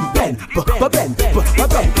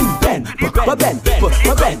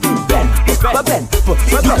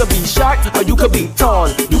 You could be be short or you could be tall.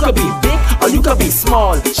 You could be big or you could be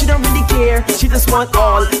small. She don't really care, she just want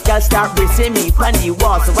all. Girl start racing me on the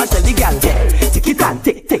wall. So I tell the girl, tick it and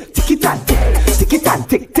tick, tick, tick it and tick. Tick it and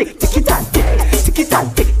tick, tick, tick it and tick. Tick it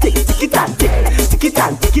and tick, tick, tick it and tick. Tick it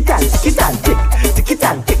and tick it and tick it and tick. Tick it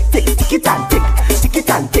and tick, tick, tick it and tick. Tick it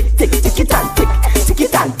and tick, tick, tick it and tick. Tick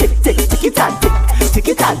it and tick, tick, tick it and tick. Tick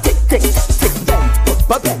it and tick, tick, tick then.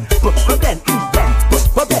 Bubben, bubben, bubben, bubben,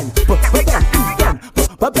 bubben, bubben,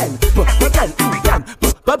 bubben,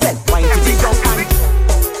 bubben. Wine to the ground.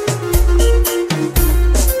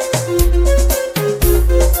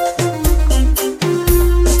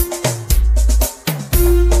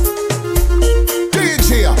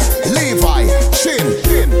 Levi, Chin.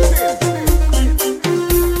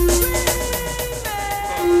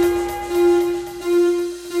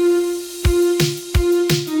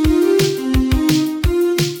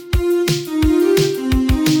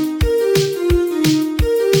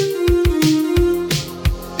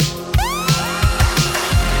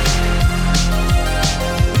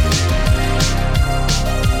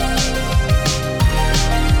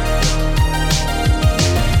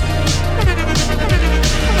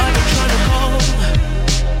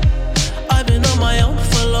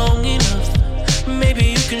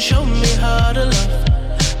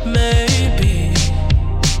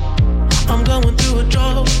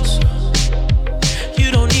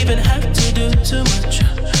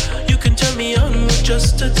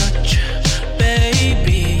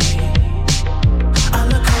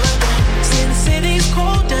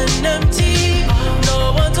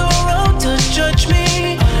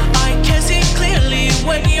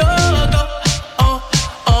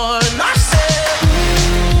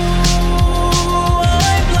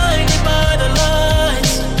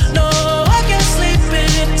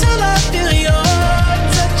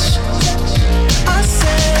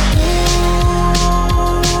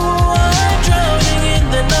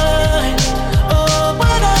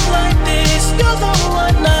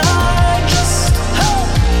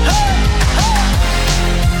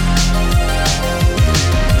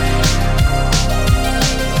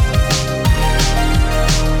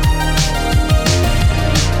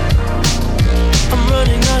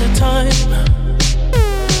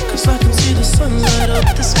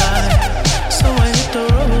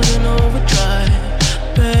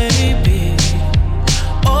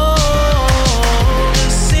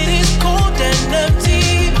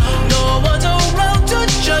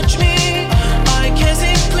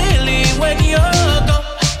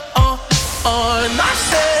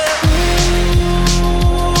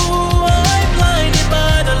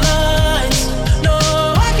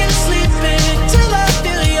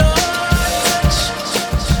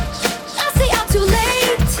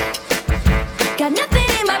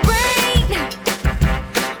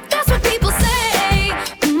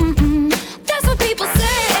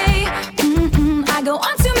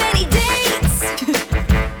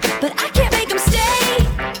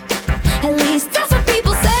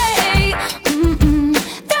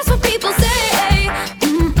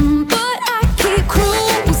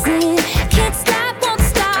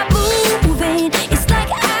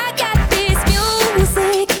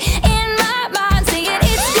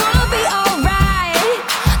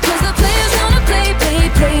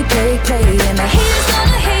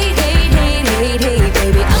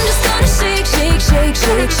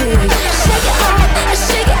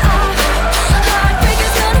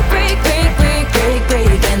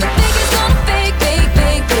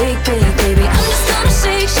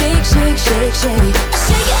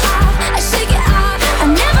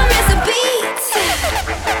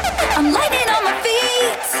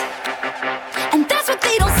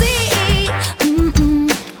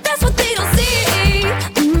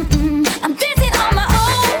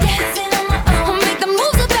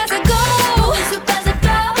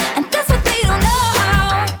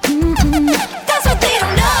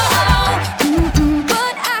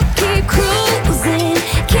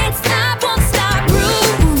 Can't stop, won't stop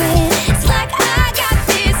moving. It's like I got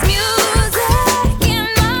this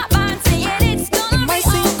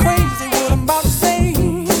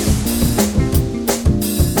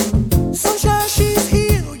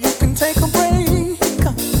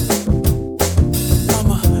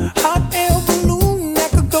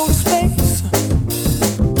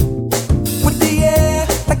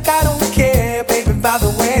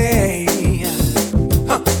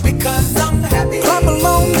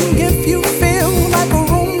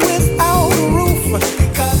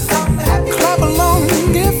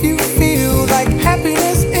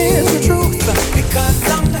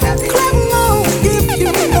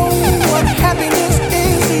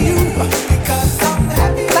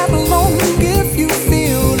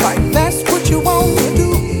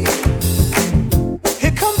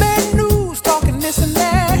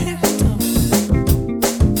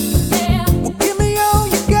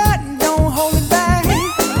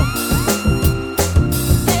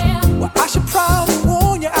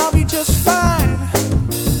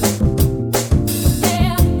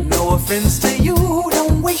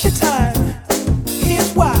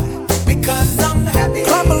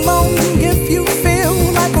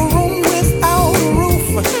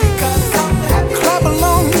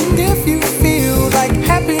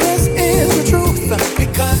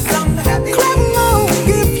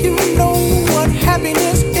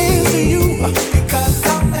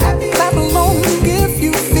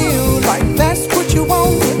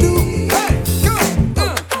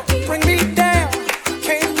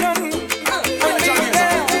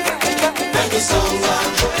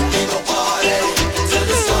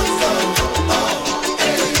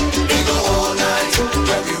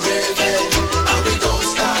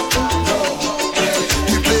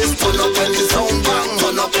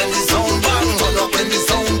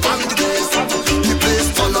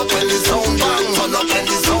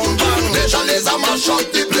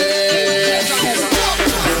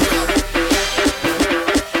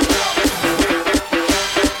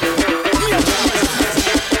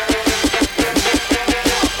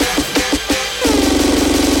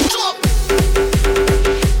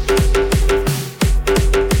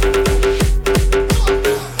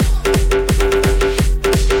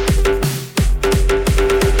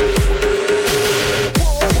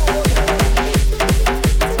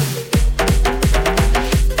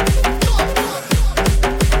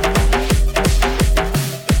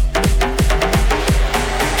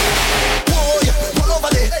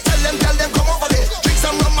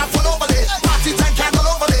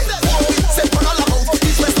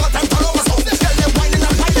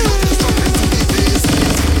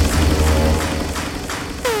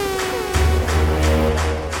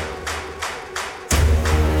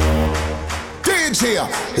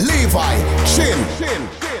here, Levi Chin.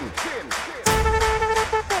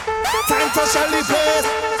 Time to shall the place.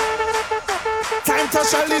 Time to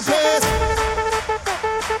shall the place.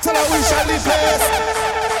 Tell her we shall the place.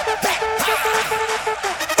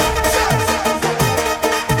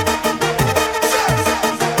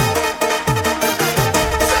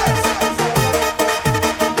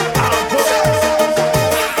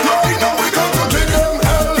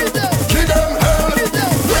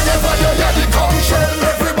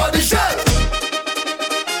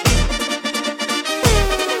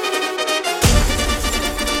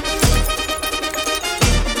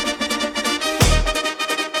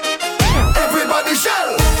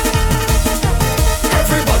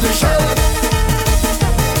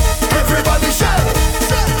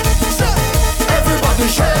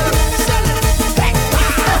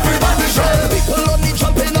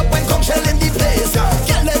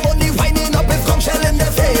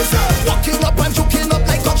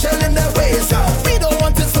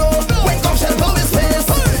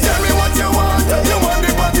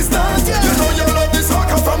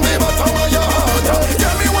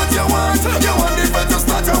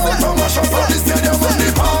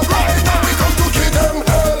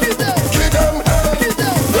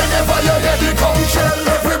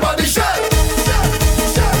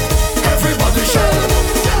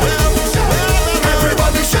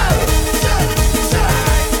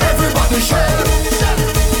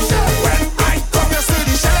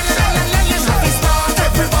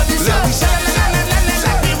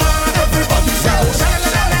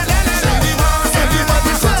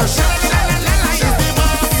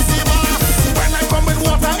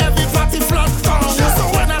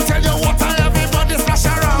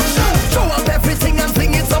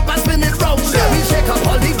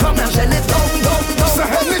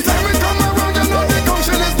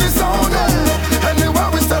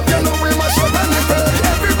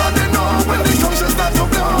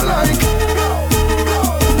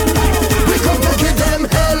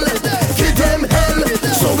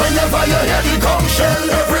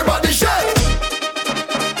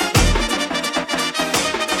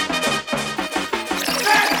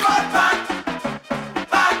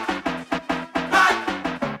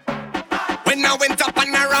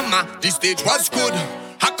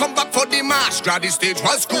 The stage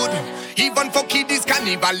was good. Even for kiddies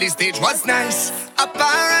carnival, the stage was nice. A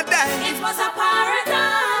paradise. It was a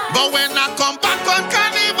paradise. But when I come back on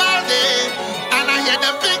Carnival Day and I hear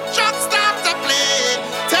the big truck start to play,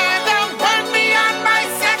 tell them when me and my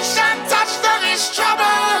section touch them is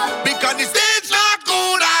trouble. Because the stage not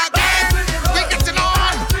good again. We getting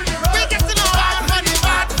on. We getting on. For the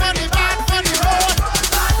bad, for the bad, for the road.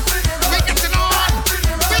 We getting on.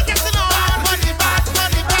 We getting on. For the bad, for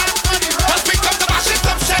the bad, for the road. We come to mash it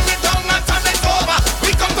up, shell it down and turn it over.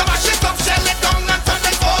 We come to mash it up, shell it down and turn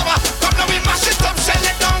it over. Come now we mash it up, shell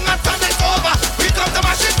it down and turn it over. We come to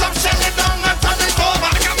mash it up, shell it down and turn it over.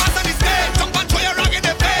 Make a mass on the stage, jump and throw your rag in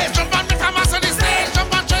the face. Jump and make a mass on the stage,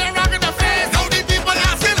 jump and throw your rag in the face. Now the people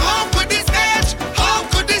asking, how could this stage? How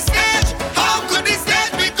could this stage? How could this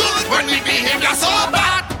stage be good when we behave so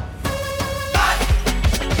bad? Bad,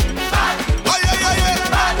 bad, oh yeah, yeah,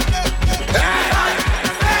 yeah, bad,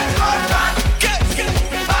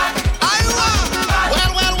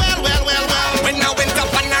 When I went to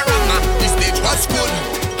Panorama, the stage was good.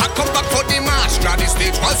 I come back for the march, the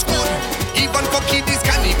stage was good. Even for kiddies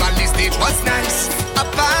carnival, the stage was nice. A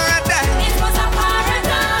paradise. It was a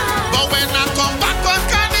paradise. But when I come back on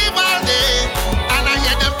Carnival Day and I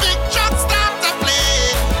hear the big truck start to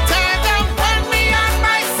play, tell them when me and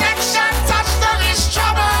my section touch them is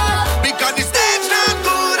trouble. Because the stage not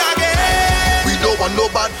good again. We don't want no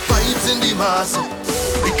bad vibes in the mass.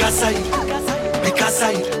 Because I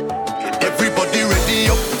everybody ready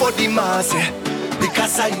up for the mass.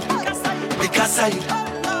 Because I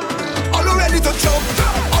all ready to jump,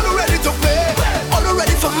 all ready to play, all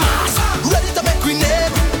ready for mass, ready to make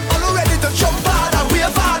grenade, all ready to jump hard and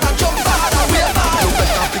wave hard and jump hard and wave hard. You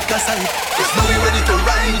better because it's now we ready to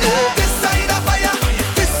ride it. This side of fire,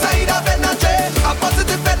 this side of energy, a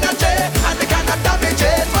positive energy, and they cannot damage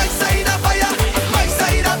it. My side of fire, my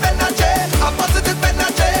side of energy, a positive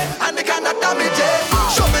energy, and they cannot damage it.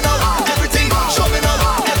 Show me now everything, show me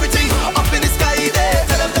now everything up in the sky there.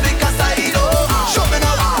 Tell them to pick a side, oh. Show me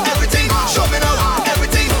now everything, show me now everything.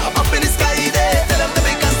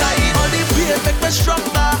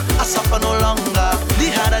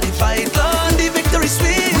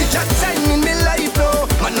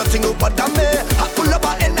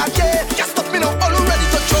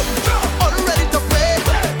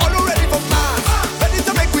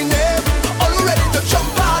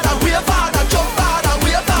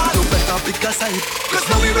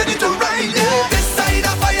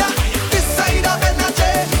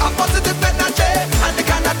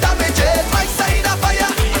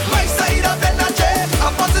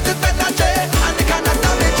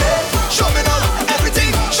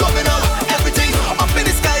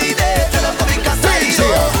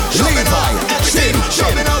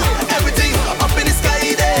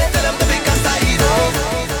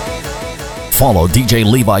 Follow DJ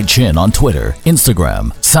Levi Chin on Twitter,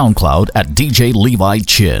 Instagram, SoundCloud at DJ Levi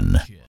Chin.